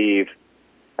Steve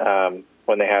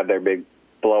when they had their big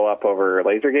blow up over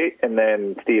Lasergate, and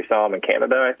then Steve saw him in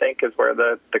Canada, I think, is where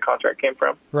the contract came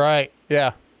from. Right.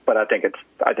 Yeah. But I think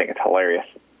it's hilarious.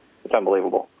 It's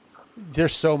unbelievable.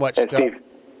 There's so much and stuff. Steve,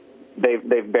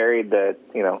 they've buried the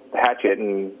hatchet,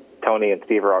 and Tony and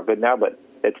Steve are all good now, but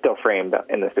it's still framed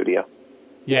in the studio.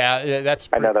 Yeah, that's.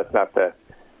 I know that's not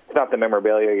the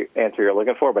memorabilia answer you're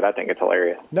looking for, but I think it's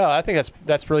hilarious. No, I think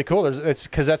that's really cool. It's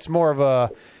because that's more of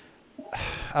a,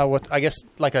 I guess,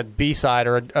 like a B-side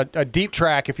or a deep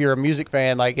track if you're a music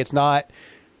fan. Like, it's not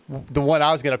the one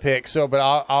I was going to pick. So, but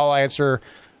I'll answer.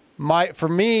 For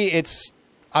me,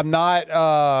 I'm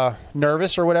not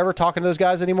nervous or whatever talking to those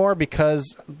guys anymore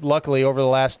because luckily over the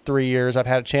last 3 years I've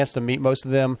had a chance to meet most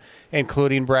of them,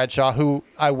 including Bradshaw, who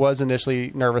I was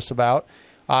initially nervous about.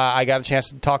 I got a chance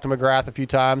to talk to McGrath a few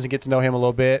times and get to know him a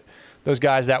little bit. Those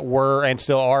guys that were and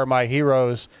still are my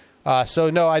heroes. So,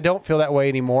 no, I don't feel that way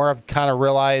anymore. I've kind of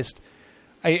realized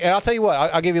and I'll tell you what,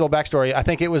 I'll give you a little backstory. I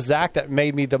think it was Zach that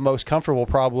made me the most comfortable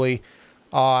probably.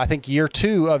 I think year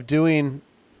 2 of doing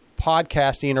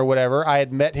podcasting or whatever. I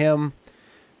had met him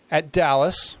at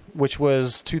Dallas which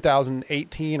was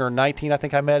 2018 or 19, I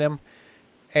think I met him.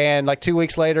 And like 2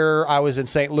 weeks later, I was in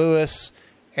St. Louis,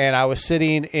 and I was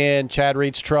sitting in Chad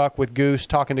Reed's truck with Goose,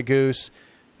 talking to Goose,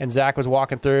 and Zach was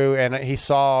walking through, and he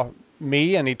saw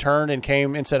me, and he turned and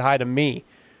came and said hi to me.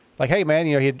 Like, hey, man,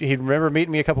 he'd remember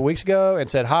meeting me a couple weeks ago and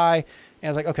said hi. And I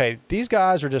was like, okay, these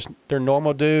guys are they're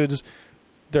normal dudes.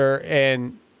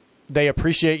 And they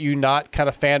appreciate you not kind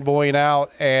of fanboying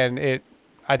out. And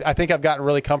I think I've gotten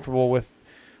really comfortable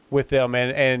with them.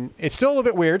 And it's still a little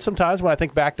bit weird sometimes when I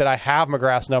think back that I have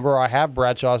McGrath's number or I have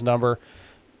Bradshaw's number,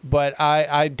 but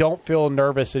I don't feel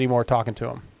nervous anymore talking to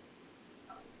him.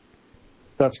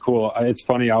 That's cool. It's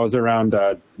funny. I was around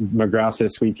McGrath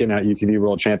this weekend at UTD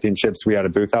World Championships. We had a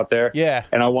booth out there. Yeah.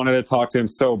 And I wanted to talk to him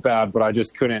so bad, but I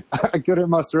just couldn't. I couldn't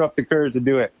muster up the courage to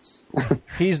do it.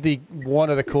 He's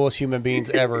one of the coolest human beings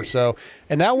ever. So,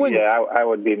 and that one. Yeah, I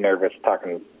would be nervous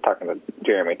talking to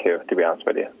Jeremy too, to be honest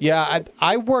with you. Yeah,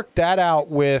 I worked that out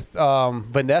with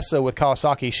Vanessa with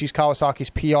Kawasaki. She's Kawasaki's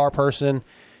PR person,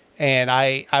 and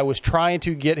I was trying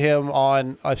to get him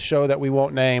on a show that we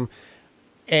won't name.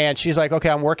 And she's like, okay,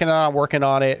 I'm working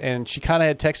on it. And she kind of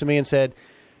had texted me and said,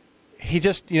 he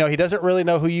just, he doesn't really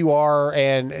know who you are.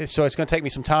 And so it's going to take me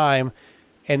some time.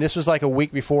 And this was like a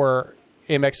week before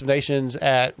MX of Nations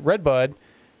at Redbud.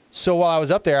 So while I was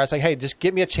up there, I was like, hey, just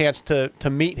give me a chance to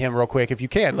meet him real quick if you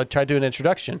can. Let's try to do an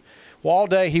introduction. Well, all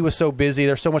day he was so busy.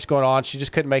 There's so much going on. She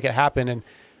just couldn't make it happen. And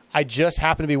I just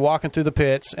happened to be walking through the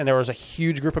pits, and there was a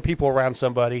huge group of people around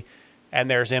somebody, and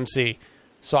there's MC.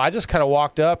 So I just kind of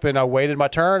walked up and I waited my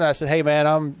turn. And I said, hey, man,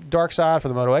 I'm Darkside for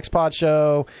the Moto X Pod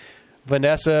show.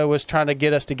 Vanessa was trying to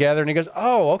get us together. And he goes,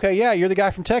 oh, okay, yeah, you're the guy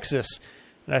from Texas.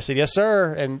 And I said, yes,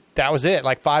 sir. And that was it.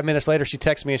 Like 5 minutes later, she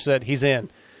texted me and said, he's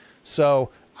in. So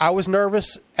I was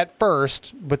nervous at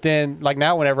first, but then like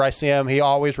now whenever I see him, he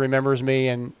always remembers me,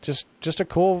 and just a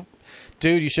cool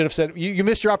dude. You should have said, you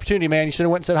missed your opportunity, man. You should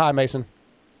have went and said hi, Mason.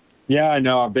 Yeah, I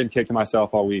know. I've been kicking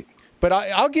myself all week. But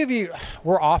I'll give you,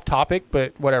 we're off topic,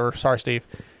 but whatever. Sorry, Steve.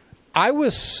 I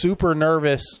was super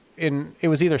nervous it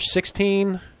was either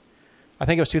 16, I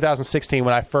think it was 2016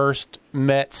 when I first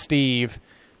met Steve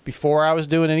before I was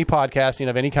doing any podcasting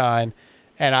of any kind.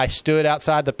 And I stood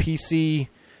outside the PC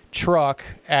truck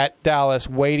at Dallas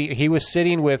waiting. He was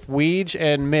sitting with Weege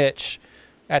and Mitch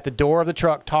at the door of the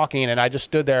truck talking. And I just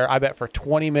stood there, I bet, for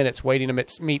 20 minutes waiting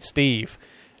to meet Steve.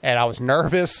 And I was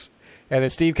nervous. And then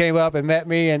Steve came up and met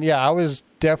me, and yeah, I was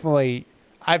definitely.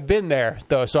 I've been there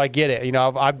though, so I get it.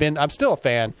 I'm still a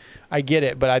fan. I get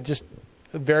it, but I just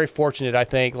very fortunate. I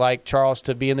think, like Charles,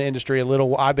 to be in the industry a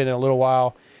little. I've been in a little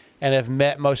while, and have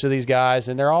met most of these guys,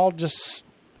 and they're all just.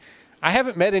 I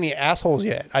haven't met any assholes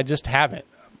yet. I just haven't.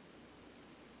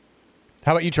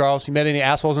 How about you, Charles? You met any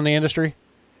assholes in the industry?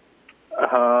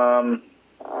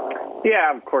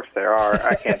 Yeah, of course there are.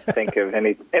 I can't think of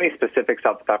any specifics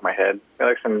off the top of my head.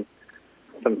 Like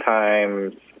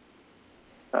sometimes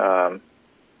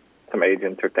some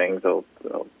agents or things they'll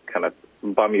kind of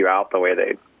bum you out the way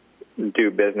they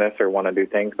do business or want to do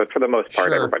things, but for the most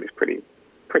part, Everybody's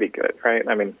pretty good, right?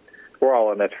 I mean, we're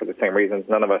all in this for the same reasons.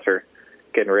 None of us are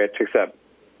getting rich except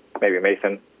maybe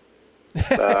Mason.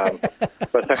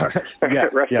 But the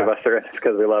rest of us are in this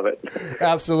because we love it.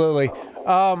 Absolutely.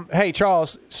 Hey,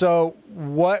 Charles, so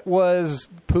what was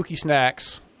Pookie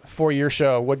Snacks for your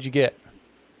show? What did you get?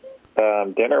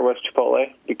 Dinner was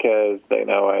Chipotle because they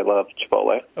know I love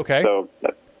Chipotle. Okay. So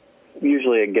that's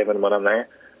usually a given when I'm there.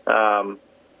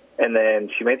 And then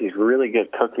she made these really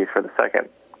good cookies for the second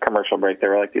commercial break. They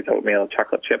were like these oatmeal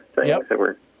chocolate chip things that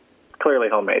were clearly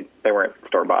homemade. They weren't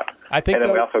store-bought. And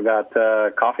then we also got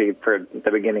coffee for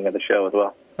the beginning of the show as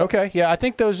well. Okay, yeah, I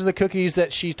think those are the cookies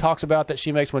that she talks about that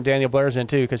she makes when Daniel Blair's in,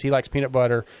 too, because he likes peanut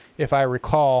butter, if I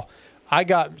recall. I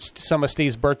got some of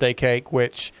Steve's birthday cake,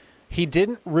 which he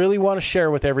didn't really want to share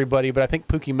with everybody, but I think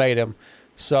Pookie made him.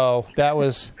 So that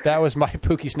was my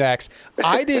Pookie Snacks.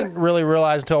 I didn't really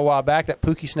realize until a while back that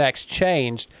Pookie Snacks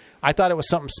changed. I thought it was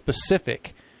something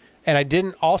specific. And I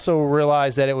didn't also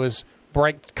realize that it was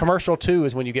commercial 2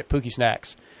 is when you get Pookie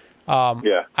Snacks.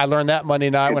 I learned that Monday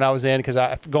night when I was in because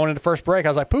going into first break, I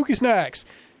was like, Pookie Snacks.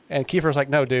 And Kiefer's like,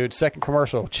 no, dude, second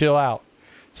commercial, chill out.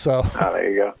 So there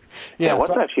you go. Yeah, one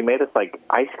time she made us like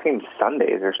ice cream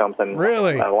sundaes or something.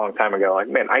 Really? A long time ago. Like,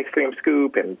 man, ice cream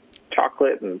scoop and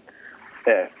chocolate and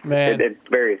man, it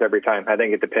varies every time. I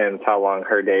think it depends how long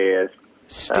her day is.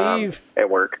 Steve at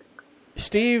work.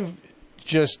 Steve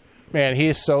just, man, he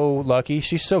is so lucky.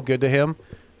 She's so good to him.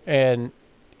 And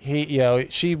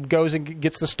she goes and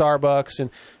gets the Starbucks, and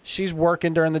she's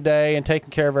working during the day and taking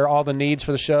care of all the needs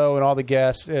for the show and all the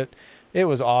guests. It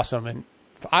was awesome. And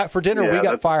for dinner, we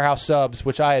got Firehouse subs,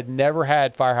 which I had never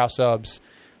had Firehouse subs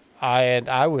I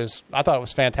thought it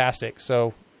was fantastic.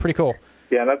 So pretty cool.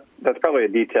 Yeah, and that's probably a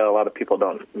detail a lot of people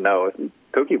don't know.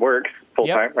 Pookie works full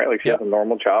time, right? Like she has a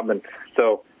normal job, and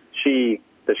so the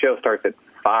show starts at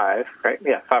 5, right?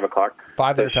 Yeah, 5 o'clock.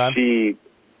 5 their time. She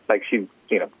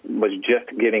was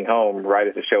just getting home right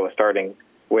as the show was starting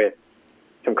with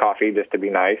some coffee just to be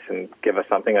nice and give us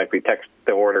something. Like we text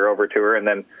the order over to her, and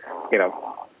then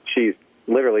she's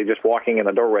literally just walking in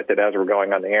the door with it as we're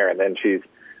going on the air, and then she's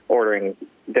ordering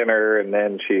dinner, and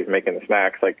then she's making the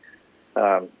snacks. Like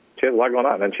she has a lot going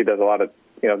on, and she does a lot of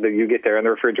you get there and the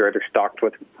refrigerator stocked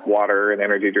with water and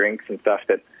energy drinks and stuff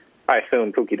that I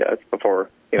assume Pookie does before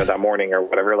that morning or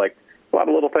whatever. Like a lot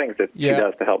of little things that she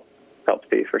does to help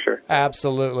Steve for sure.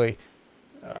 Absolutely.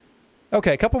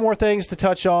 Okay, a couple more things to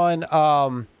touch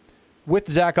on. With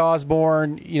Zach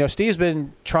Osborne, Steve's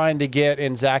been trying to get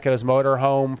in Zacho's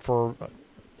motorhome for,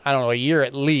 I don't know, a year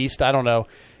at least. I don't know.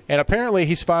 And apparently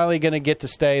he's finally going to get to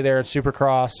stay there in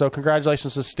Supercross. So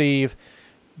congratulations to Steve.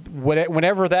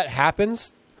 Whenever that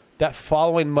happens, that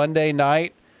following Monday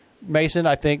night, Mason,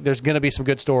 I think there's going to be some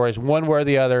good stories, one way or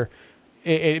the other.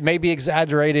 It may be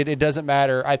exaggerated. It doesn't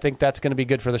matter. I think that's going to be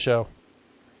good for the show.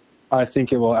 I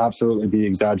think it will absolutely be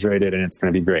exaggerated, and it's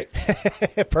going to be great.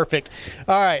 Perfect.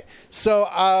 All right. So,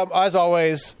 as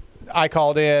always, I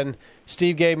called in.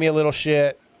 Steve gave me a little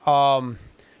shit.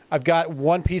 I've got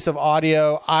one piece of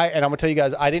audio. And I'm going to tell you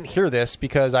guys, I didn't hear this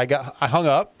because I hung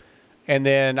up, and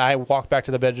then I walked back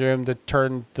to the bedroom to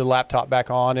turn the laptop back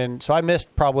on, and so I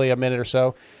missed probably a minute or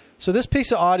so. So this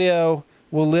piece of audio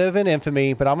will live in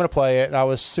infamy, but I'm going to play it, and I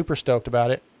was super stoked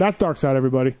about it. That's Darkside,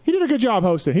 everybody. He did a good job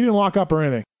hosting. He didn't lock up or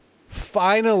anything.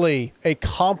 Finally, a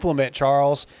compliment,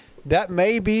 Charles. That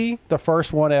may be the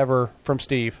first one ever from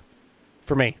Steve,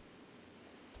 for me.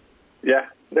 Yeah,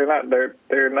 they're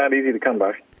not easy to come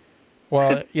by.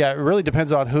 Well, yeah, it really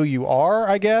depends on who you are,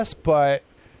 I guess. But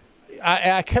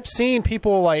I kept seeing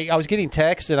people, like, I was getting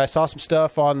texts, and I saw some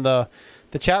stuff on the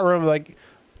chat room, like,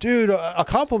 dude, a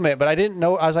compliment. But I didn't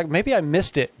know. I was like, maybe I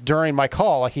missed it during my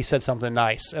call. Like, he said something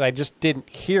nice, and I just didn't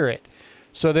hear it.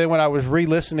 So then when I was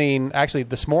re-listening, actually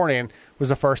this morning was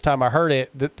the first time I heard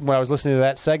it, when I was listening to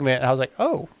that segment, I was like,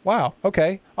 oh, wow,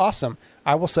 okay, awesome.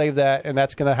 I will save that, and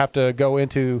that's going to have to go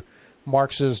into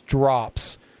Marx's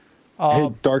drops. Hey,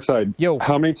 Darkside, yo.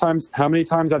 How many times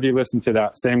have you listened to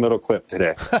that same little clip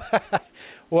today?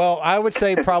 Well, I would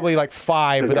say probably like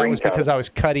 5, but that was because I was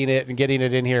cutting it and getting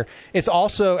it in here. It's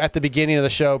also at the beginning of the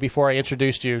show before I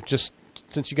introduced you, just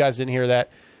since you guys didn't hear that.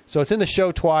 So it's in the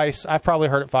show twice. I've probably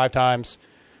heard it 5 times.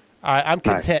 I'm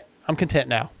content. Nice. I'm content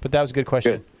now. But that was a good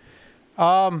question. Good.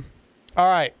 All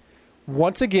right.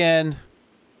 Once again,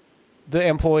 the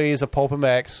employees of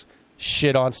Pulpmx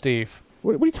shit on Steve.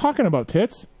 What are you talking about,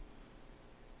 Tits?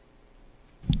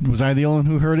 Was I the only one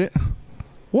who heard it?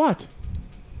 What?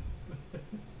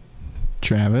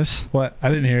 Travis. What? I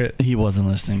didn't hear it. He wasn't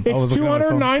listening. It's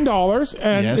 $209,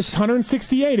 and it's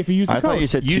 $168 if you use the code. I thought you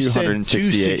said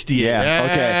 $268. Yeah.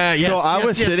 Okay. Yes, so I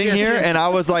was sitting here, and I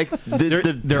was like,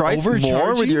 "The price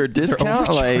more with your discount?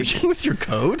 Like with your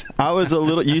code?" I was a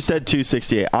little. You said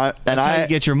 $268, That's how you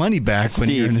get your money back. Steve,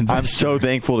 when you're an investor. I'm so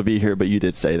thankful to be here, but you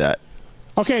did say that.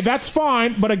 Okay, that's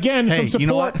fine, but again, hey, some support. You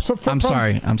know what? I'm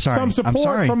sorry. Some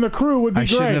support from the crew would be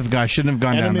great. I shouldn't have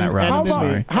gone down that route. I'm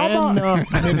sorry.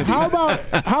 How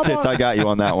about Tits, I got you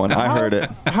on that one. I heard it.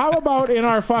 How about in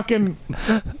our fucking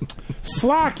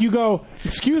Slack, you go,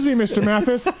 excuse me, Mr.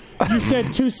 Mathis, you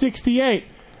said 268.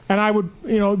 And I would,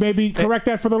 maybe correct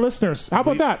that for the listeners. How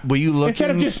about that? Will you look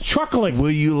instead of just chuckling? Will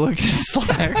you look at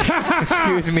Slack?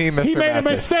 Excuse me, Mr. He made a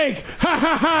mistake. Ha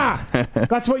ha ha.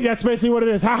 That's basically what it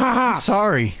is. Ha ha ha.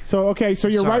 Sorry. So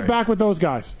you're right back with those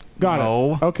guys. Got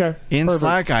it. Okay. In perfect.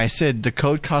 Slack, I said the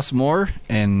code costs more,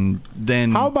 and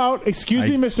then how about excuse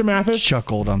me, Mr. Mathis?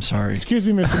 Chuckled. I'm sorry. Excuse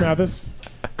me, Mr. Mathis.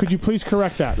 Could you please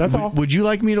correct that? That's all. Would you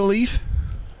like me to leave?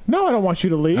 No, I don't want you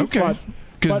to leave. Okay.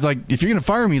 Because, if you're going to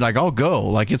fire me, I'll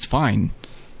go. It's fine.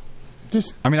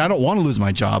 I don't want to lose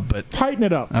my job, but... Tighten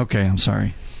it up. Okay, I'm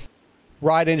sorry.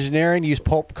 Ride Engineering, use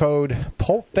Pulp code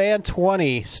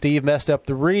PulpFan20. Steve messed up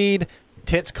the read.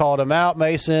 Tits called him out,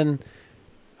 Mason.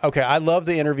 Okay, I love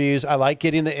the interviews. I like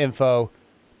getting the info.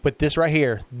 But this right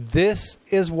here, this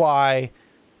is why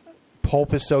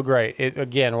Pulp is so great.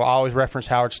 Again, we'll always reference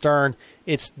Howard Stern.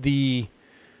 It's the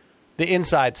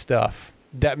inside stuff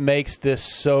that makes this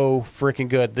so freaking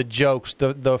good. The jokes,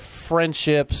 the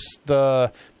friendships, the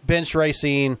bench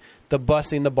racing, the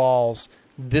busting the balls.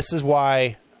 This is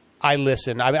why I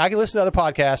listen. I can listen to other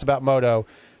podcasts about moto,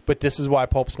 but this is why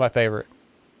Pulp's my favorite.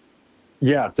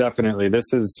 Yeah, definitely.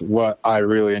 This is what I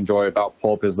really enjoy about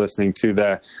Pulp, is listening to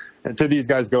and to these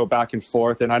guys go back and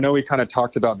forth. And I know we kind of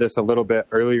talked about this a little bit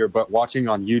earlier, but watching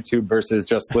on YouTube versus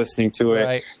just listening to it,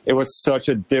 Right. it was such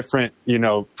a different,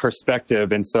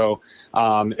 perspective. And so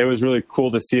it was really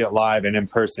cool to see it live and in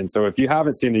person. So if you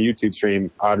haven't seen the YouTube stream,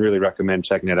 I'd really recommend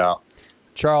checking it out.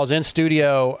 Charles, in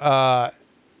studio,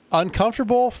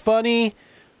 uncomfortable, funny.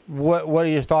 What are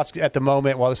your thoughts at the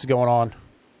moment while this is going on?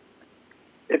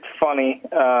 It's funny,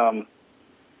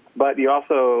 but you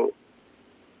also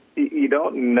you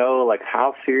don't know like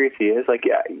how serious he is. Like,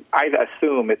 yeah, I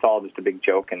assume it's all just a big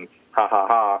joke and ha ha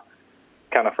ha,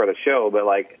 kind of for the show. But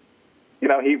like,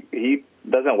 he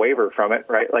doesn't waver from it,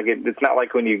 right? Like it's not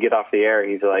like when you get off the air,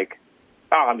 he's like,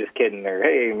 "Oh, I'm just kidding," or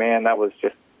 "Hey, man, that was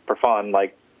just for fun."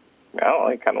 Like, he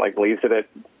kind of like leaves it at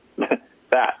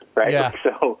that, right? Yeah.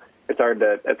 So it's hard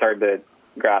to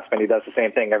grasp, and he does the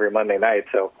same thing every Monday night.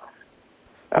 So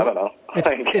I don't know.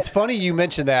 It's funny you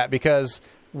mentioned that because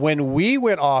when we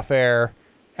went off air,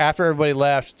 after everybody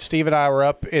left, Steve and I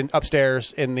were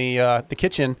upstairs in the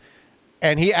kitchen,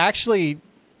 and he actually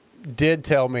did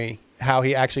tell me how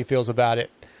he actually feels about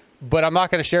it. But I'm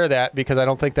not going to share that because I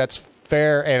don't think that's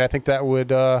fair, and I think that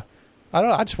would I don't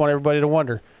know. I just want everybody to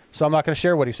wonder, so I'm not going to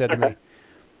share what he said to me.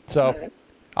 So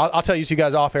I'll tell you two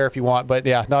guys off air if you want, but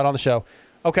yeah, not on the show.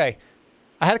 Okay.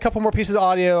 I had a couple more pieces of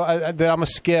audio that I'm going to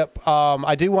skip.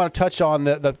 I do want to touch on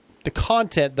the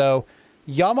content, though.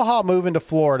 Yamaha moving to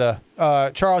Florida.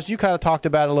 Charles, you kind of talked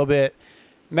about it a little bit.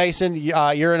 Mason,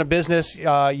 you're in a business.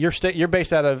 You're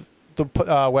based out of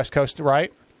the West Coast,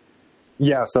 right?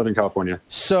 Yeah, Southern California.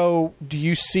 So do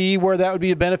you see where that would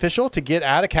be beneficial to get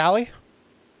out of Cali?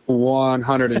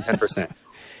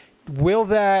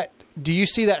 110%. Do you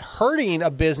see that hurting a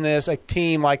business, a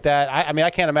team like that? I mean, I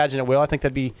can't imagine it will. I think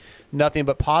that'd be nothing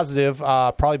but positive.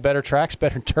 Probably better tracks,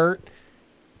 better dirt.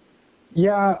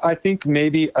 Yeah, I think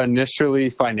maybe initially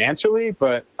financially,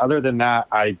 but other than that,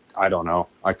 I don't know.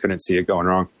 I couldn't see it going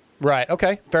wrong. Right.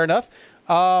 Okay. Fair enough.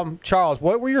 Charles,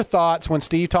 what were your thoughts when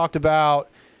Steve talked about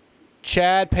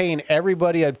Chad paying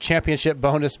everybody a championship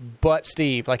bonus but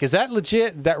Steve? Like, is that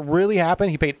legit? Did that really happen?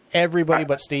 He paid everybody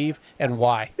but Steve, and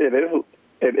why?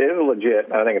 It is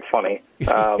legit. I think it's funny.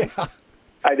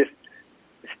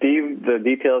 Steve, the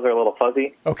details are a little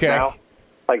fuzzy now.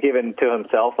 Like even to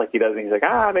himself, like he's like,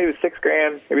 maybe it's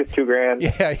 $6,000, maybe it's $2,000.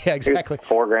 Yeah, exactly. Maybe it's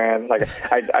 $4,000. Like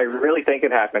I really think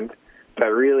it happened, but I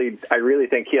really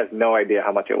think he has no idea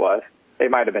how much it was.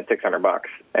 It might have been $600,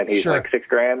 and he's like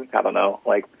 $6,000. I don't know.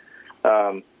 Like,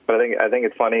 but I think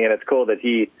it's funny, and it's cool that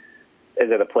he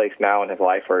is at a place now in his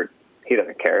life where he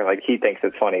doesn't care. Like he thinks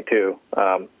it's funny too.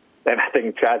 And I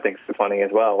think Chad thinks it's funny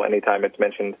as well anytime it's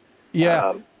mentioned.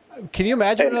 Yeah. Can you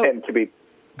imagine? And to be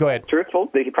Go ahead. truthful,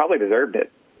 he probably deserved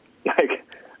it. Like,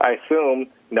 I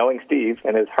assume, knowing Steve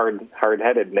and his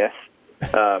hard-headedness,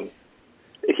 there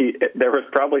was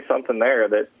probably something there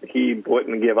that he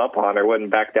wouldn't give up on or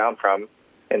wouldn't back down from.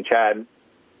 And Chad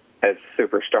is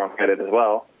super strong-headed as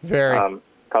well. Very.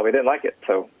 Probably didn't like it.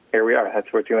 So here we are.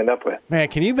 That's what you end up with. Man,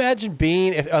 can you imagine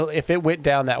being, if it went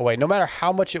down that way, no matter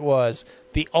how much it was,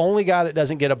 the only guy that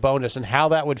doesn't get a bonus and how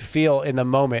that would feel in the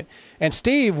moment? And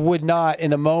Steve would not in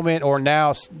the moment or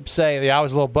now say, I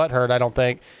was a little butthurt, I don't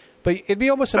think. But it'd be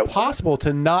almost impossible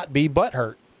to not be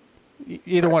butthurt.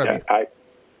 Either one of you. I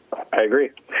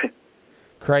agree.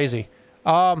 Crazy.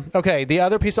 Okay, the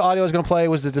other piece of audio I was going to play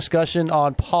was the discussion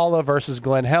on Paula versus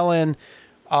Glen Helen.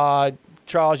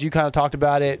 Charles, you kind of talked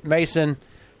about it. Mason,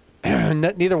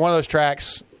 neither one of those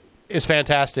tracks is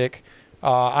fantastic.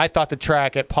 I thought the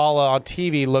track at Paula on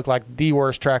TV looked like the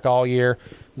worst track all year.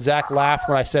 Zach laughed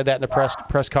when I said that in the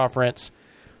press conference.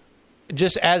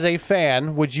 Just as a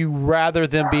fan, would you rather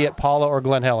them be at Paula or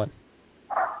Glen Helen?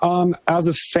 As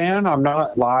a fan, I'm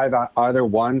not live at either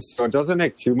one, so it doesn't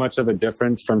make too much of a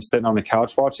difference from sitting on the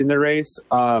couch watching the race.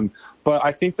 But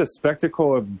I think the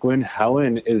spectacle of Glen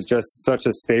Helen is just such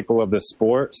a staple of the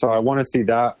sport, so I want to see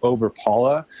that over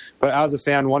Paula. But as a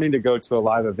fan wanting to go to a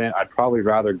live event, I'd probably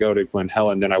rather go to Glen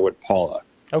Helen than I would Paula.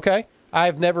 Okay.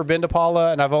 I've never been to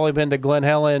Paula, and I've only been to Glen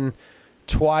Helen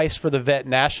twice for the Vet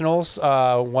Nationals.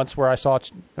 Once where I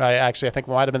think it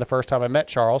might have been the first time I met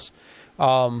Charles.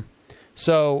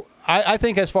 So I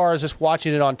think as far as just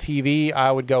watching it on TV,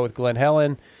 I would go with Glen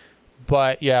Helen.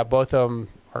 But, yeah, both of them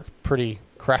are pretty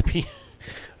crappy.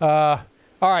 All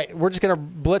right, we're just going to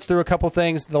blitz through a couple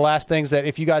things, the last things that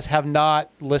if you guys have not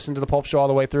listened to the Pulp Show all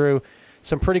the way through,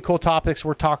 some pretty cool topics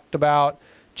were talked about.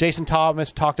 Jason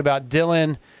Thomas talked about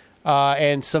Dylan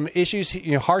and some issues,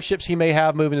 hardships he may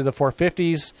have moving to the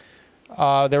 450s.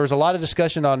 There was a lot of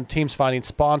discussion on teams finding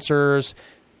sponsors,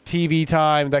 TV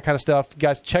time, that kind of stuff. You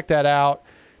guys, check that out.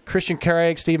 Christian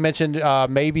Craig, Steve mentioned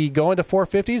maybe going to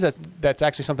 450s. That's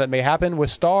actually something that may happen with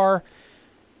Star.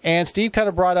 And Steve kind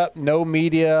of brought up no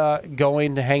media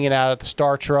going to hanging out at the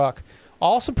Star truck.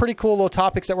 All some pretty cool little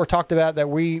topics that were talked about that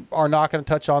we are not going to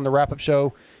touch on the wrap-up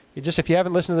show. If you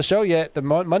haven't listened to the show yet, the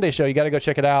Monday show, you got to go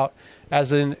check it out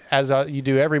as you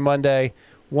do every Monday.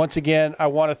 Once again, I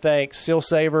want to thank Seal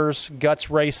Savers, Guts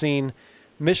Racing,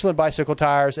 Michelin Bicycle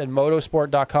Tires, and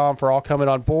Motosport.com for all coming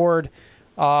on board.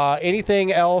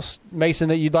 Anything else, Mason,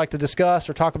 that you'd like to discuss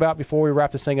or talk about before we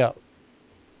wrap this thing up?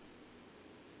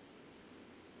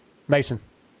 Mason.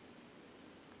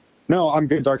 No, I'm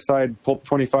good. Darkside Pulp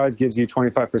 25 gives you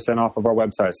 25% off of our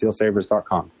website,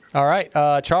 sealsavers.com. All right.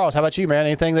 Charles, how about you, man?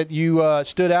 Anything that you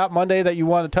stood out Monday that you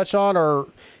want to touch on, or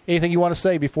anything you want to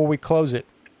say before we close it?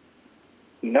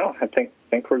 No, I think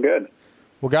we're good.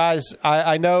 Well, guys,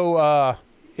 I know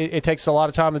it takes a lot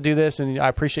of time to do this, and I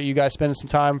appreciate you guys spending some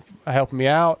time helping me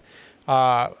out.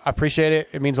 I appreciate it.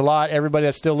 It means a lot. Everybody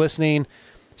that's still listening,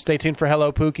 stay tuned for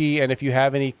Hello Pookie, and if you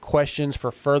have any questions for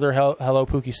further Hello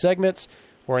Pookie segments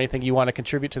or anything you want to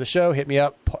contribute to the show, hit me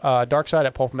up, Darkside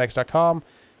at Pulpmx.com.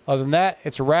 Other than that,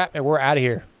 it's a wrap, and we're out of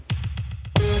here.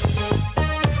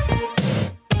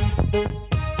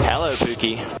 Hello,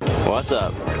 Pookie. What's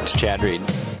up? It's Chad Reed.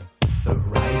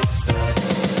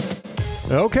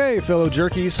 Okay, fellow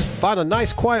jerkies, find a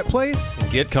nice quiet place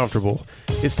and get comfortable.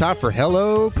 It's time for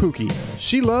Hello Pookie.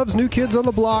 She loves New Kids on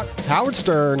the Block, Howard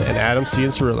Stern, and Adam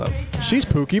Cianciarulo. She's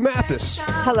Pookie Mathis.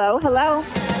 Hello, hello.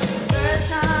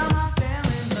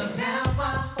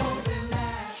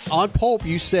 On Pulp,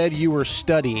 you said you were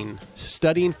studying.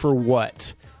 Studying for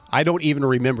what? I don't even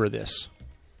remember this.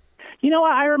 You know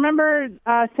what? I remember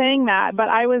saying that, but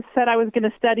I said I was going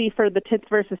to study for the tits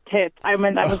versus tits. I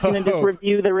meant I was going to just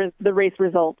review the race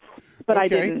results, but I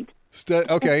didn't.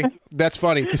 Okay, that's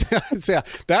funny. Yeah,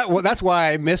 that's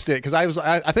why I missed it, because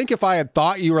I think if I had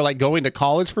thought you were like going to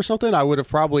college for something, I would have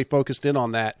probably focused in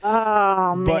on that.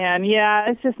 Oh man,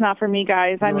 yeah, it's just not for me,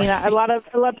 guys. I mean,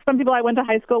 some people I went to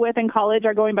high school with in college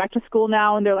are going back to school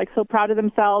now, and they're like so proud of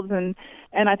themselves, and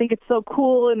I think it's so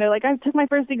cool. And they're like, I took my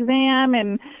first exam,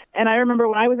 and I remember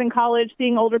when I was in college,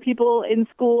 seeing older people in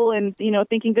school, and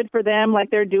thinking good for them,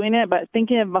 like they're doing it, but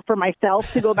thinking for myself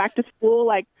to go back to school,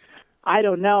 like. I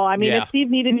don't know. I mean, if Steve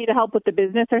needed me to help with the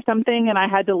business or something and I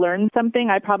had to learn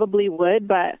something, I probably would.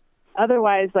 But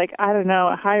otherwise, like, I don't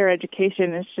know, higher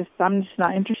education is just, I'm just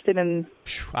not interested in.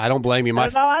 I don't blame you. I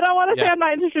don't want to say I'm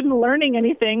not interested in learning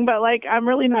anything, but like, I'm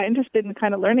really not interested in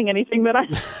kind of learning anything that I.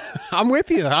 I'm with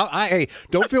you. Hey,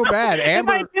 don't feel bad.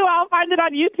 Amber. If I do, I'll find it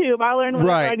on YouTube. I'll learn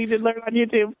whatever I need to learn on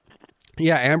YouTube.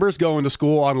 Yeah, Amber's going to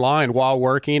school online while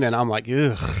working, and I'm like,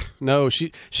 ugh, no. I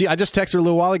just texted her a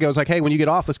little while ago. I was like, hey, when you get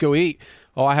off, let's go eat.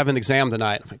 Oh, I have an exam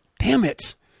tonight. I'm like, damn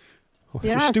it.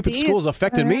 Your stupid school's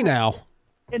affected me now.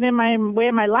 And in my way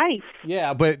of my life.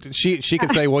 Yeah, but she can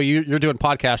say, well, you're doing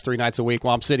podcasts 3 nights a week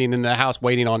while I'm sitting in the house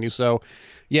waiting on you. So,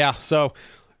 yeah,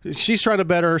 she's trying to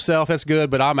better herself. That's good,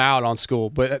 but I'm out on school.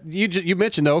 But you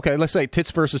mentioned, though, okay, let's say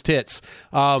tits versus tits.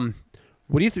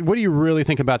 What do you really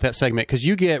think about that segment? Because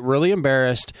you get really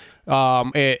embarrassed,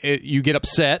 you get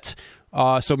upset.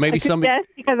 So maybe yes,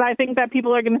 because I think that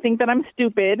people are going to think that I'm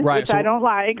stupid, right, which I don't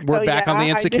like. We're back on the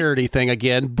insecurity thing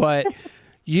again. But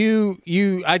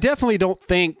I definitely don't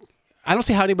think. I don't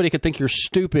see how anybody could think you're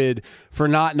stupid for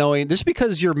not knowing. Just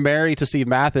because you're married to Steve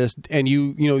Mathis and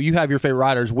you have your favorite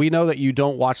riders, we know that you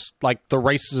don't watch like the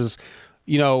races.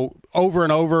 Over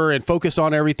and over and focus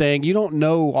on everything. You don't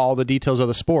know all the details of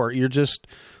the sport. You're just,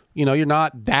 you're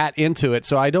not that into it.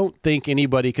 So I don't think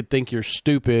anybody could think you're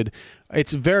stupid.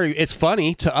 It's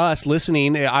funny to us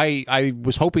listening. I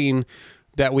was hoping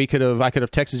that I could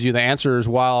have texted you the answers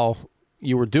while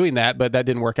you were doing that, but that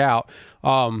didn't work out.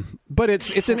 But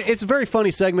it's a very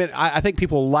funny segment. I think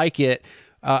people like it.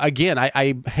 Again,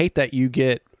 I hate that you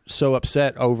get so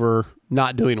upset over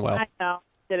not doing well. I know.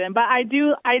 But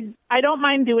I don't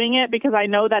mind doing it because I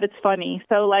know that it's funny.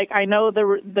 So like I know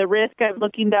the risk of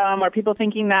looking dumb or people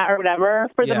thinking that or whatever.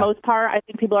 For the most part, I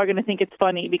think people are going to think it's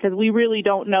funny because we really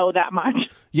don't know that much.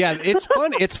 Yeah, it's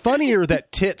fun. It's funnier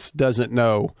that Tits doesn't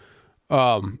know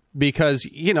because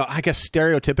I guess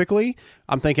stereotypically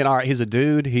I'm thinking, all right, he's a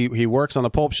dude. He works on the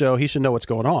Pulp show. He should know what's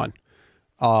going on.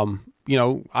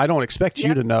 I don't expect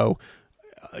you to know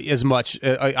as much.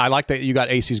 I like that you got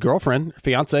AC's girlfriend,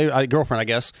 I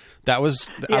guess, That was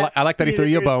Yeah, I like that he threw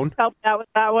you a bone. Helped out with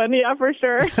that one, yeah, for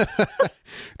sure.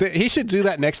 He should do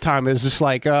that next time. Is just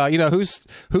like who's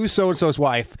so and so's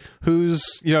wife,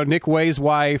 who's Nick Way's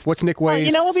wife. What's Nick Way's?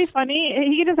 You know what would be funny?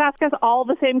 He could just ask us all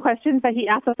the same questions that he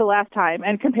asked us the last time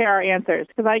and compare our answers.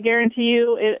 Because I guarantee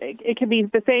you, it could be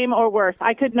the same or worse.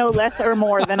 I could know less or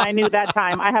more than I knew that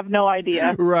time. I have no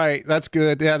idea. Right. That's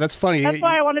good. Yeah, that's funny. That's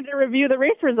why I wanted to review the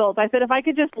race results. I said if I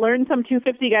could just learn some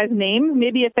 250 guys' names,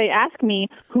 maybe if they ask me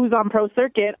who's on Pro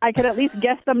Circuit, I could at least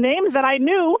guess some names that I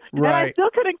knew, and I still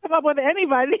couldn't come up with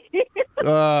anybody.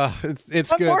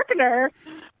 It's good. Forkner.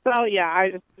 So yeah,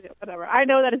 whatever. I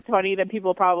know that it's funny that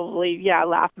people probably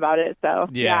laugh about it. So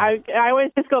I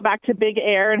always just go back to Big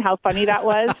Air and how funny that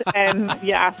was, and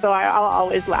so I'll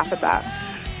always laugh at that.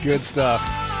 Good stuff.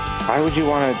 Why would you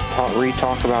want to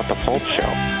re-talk about the Pulp show?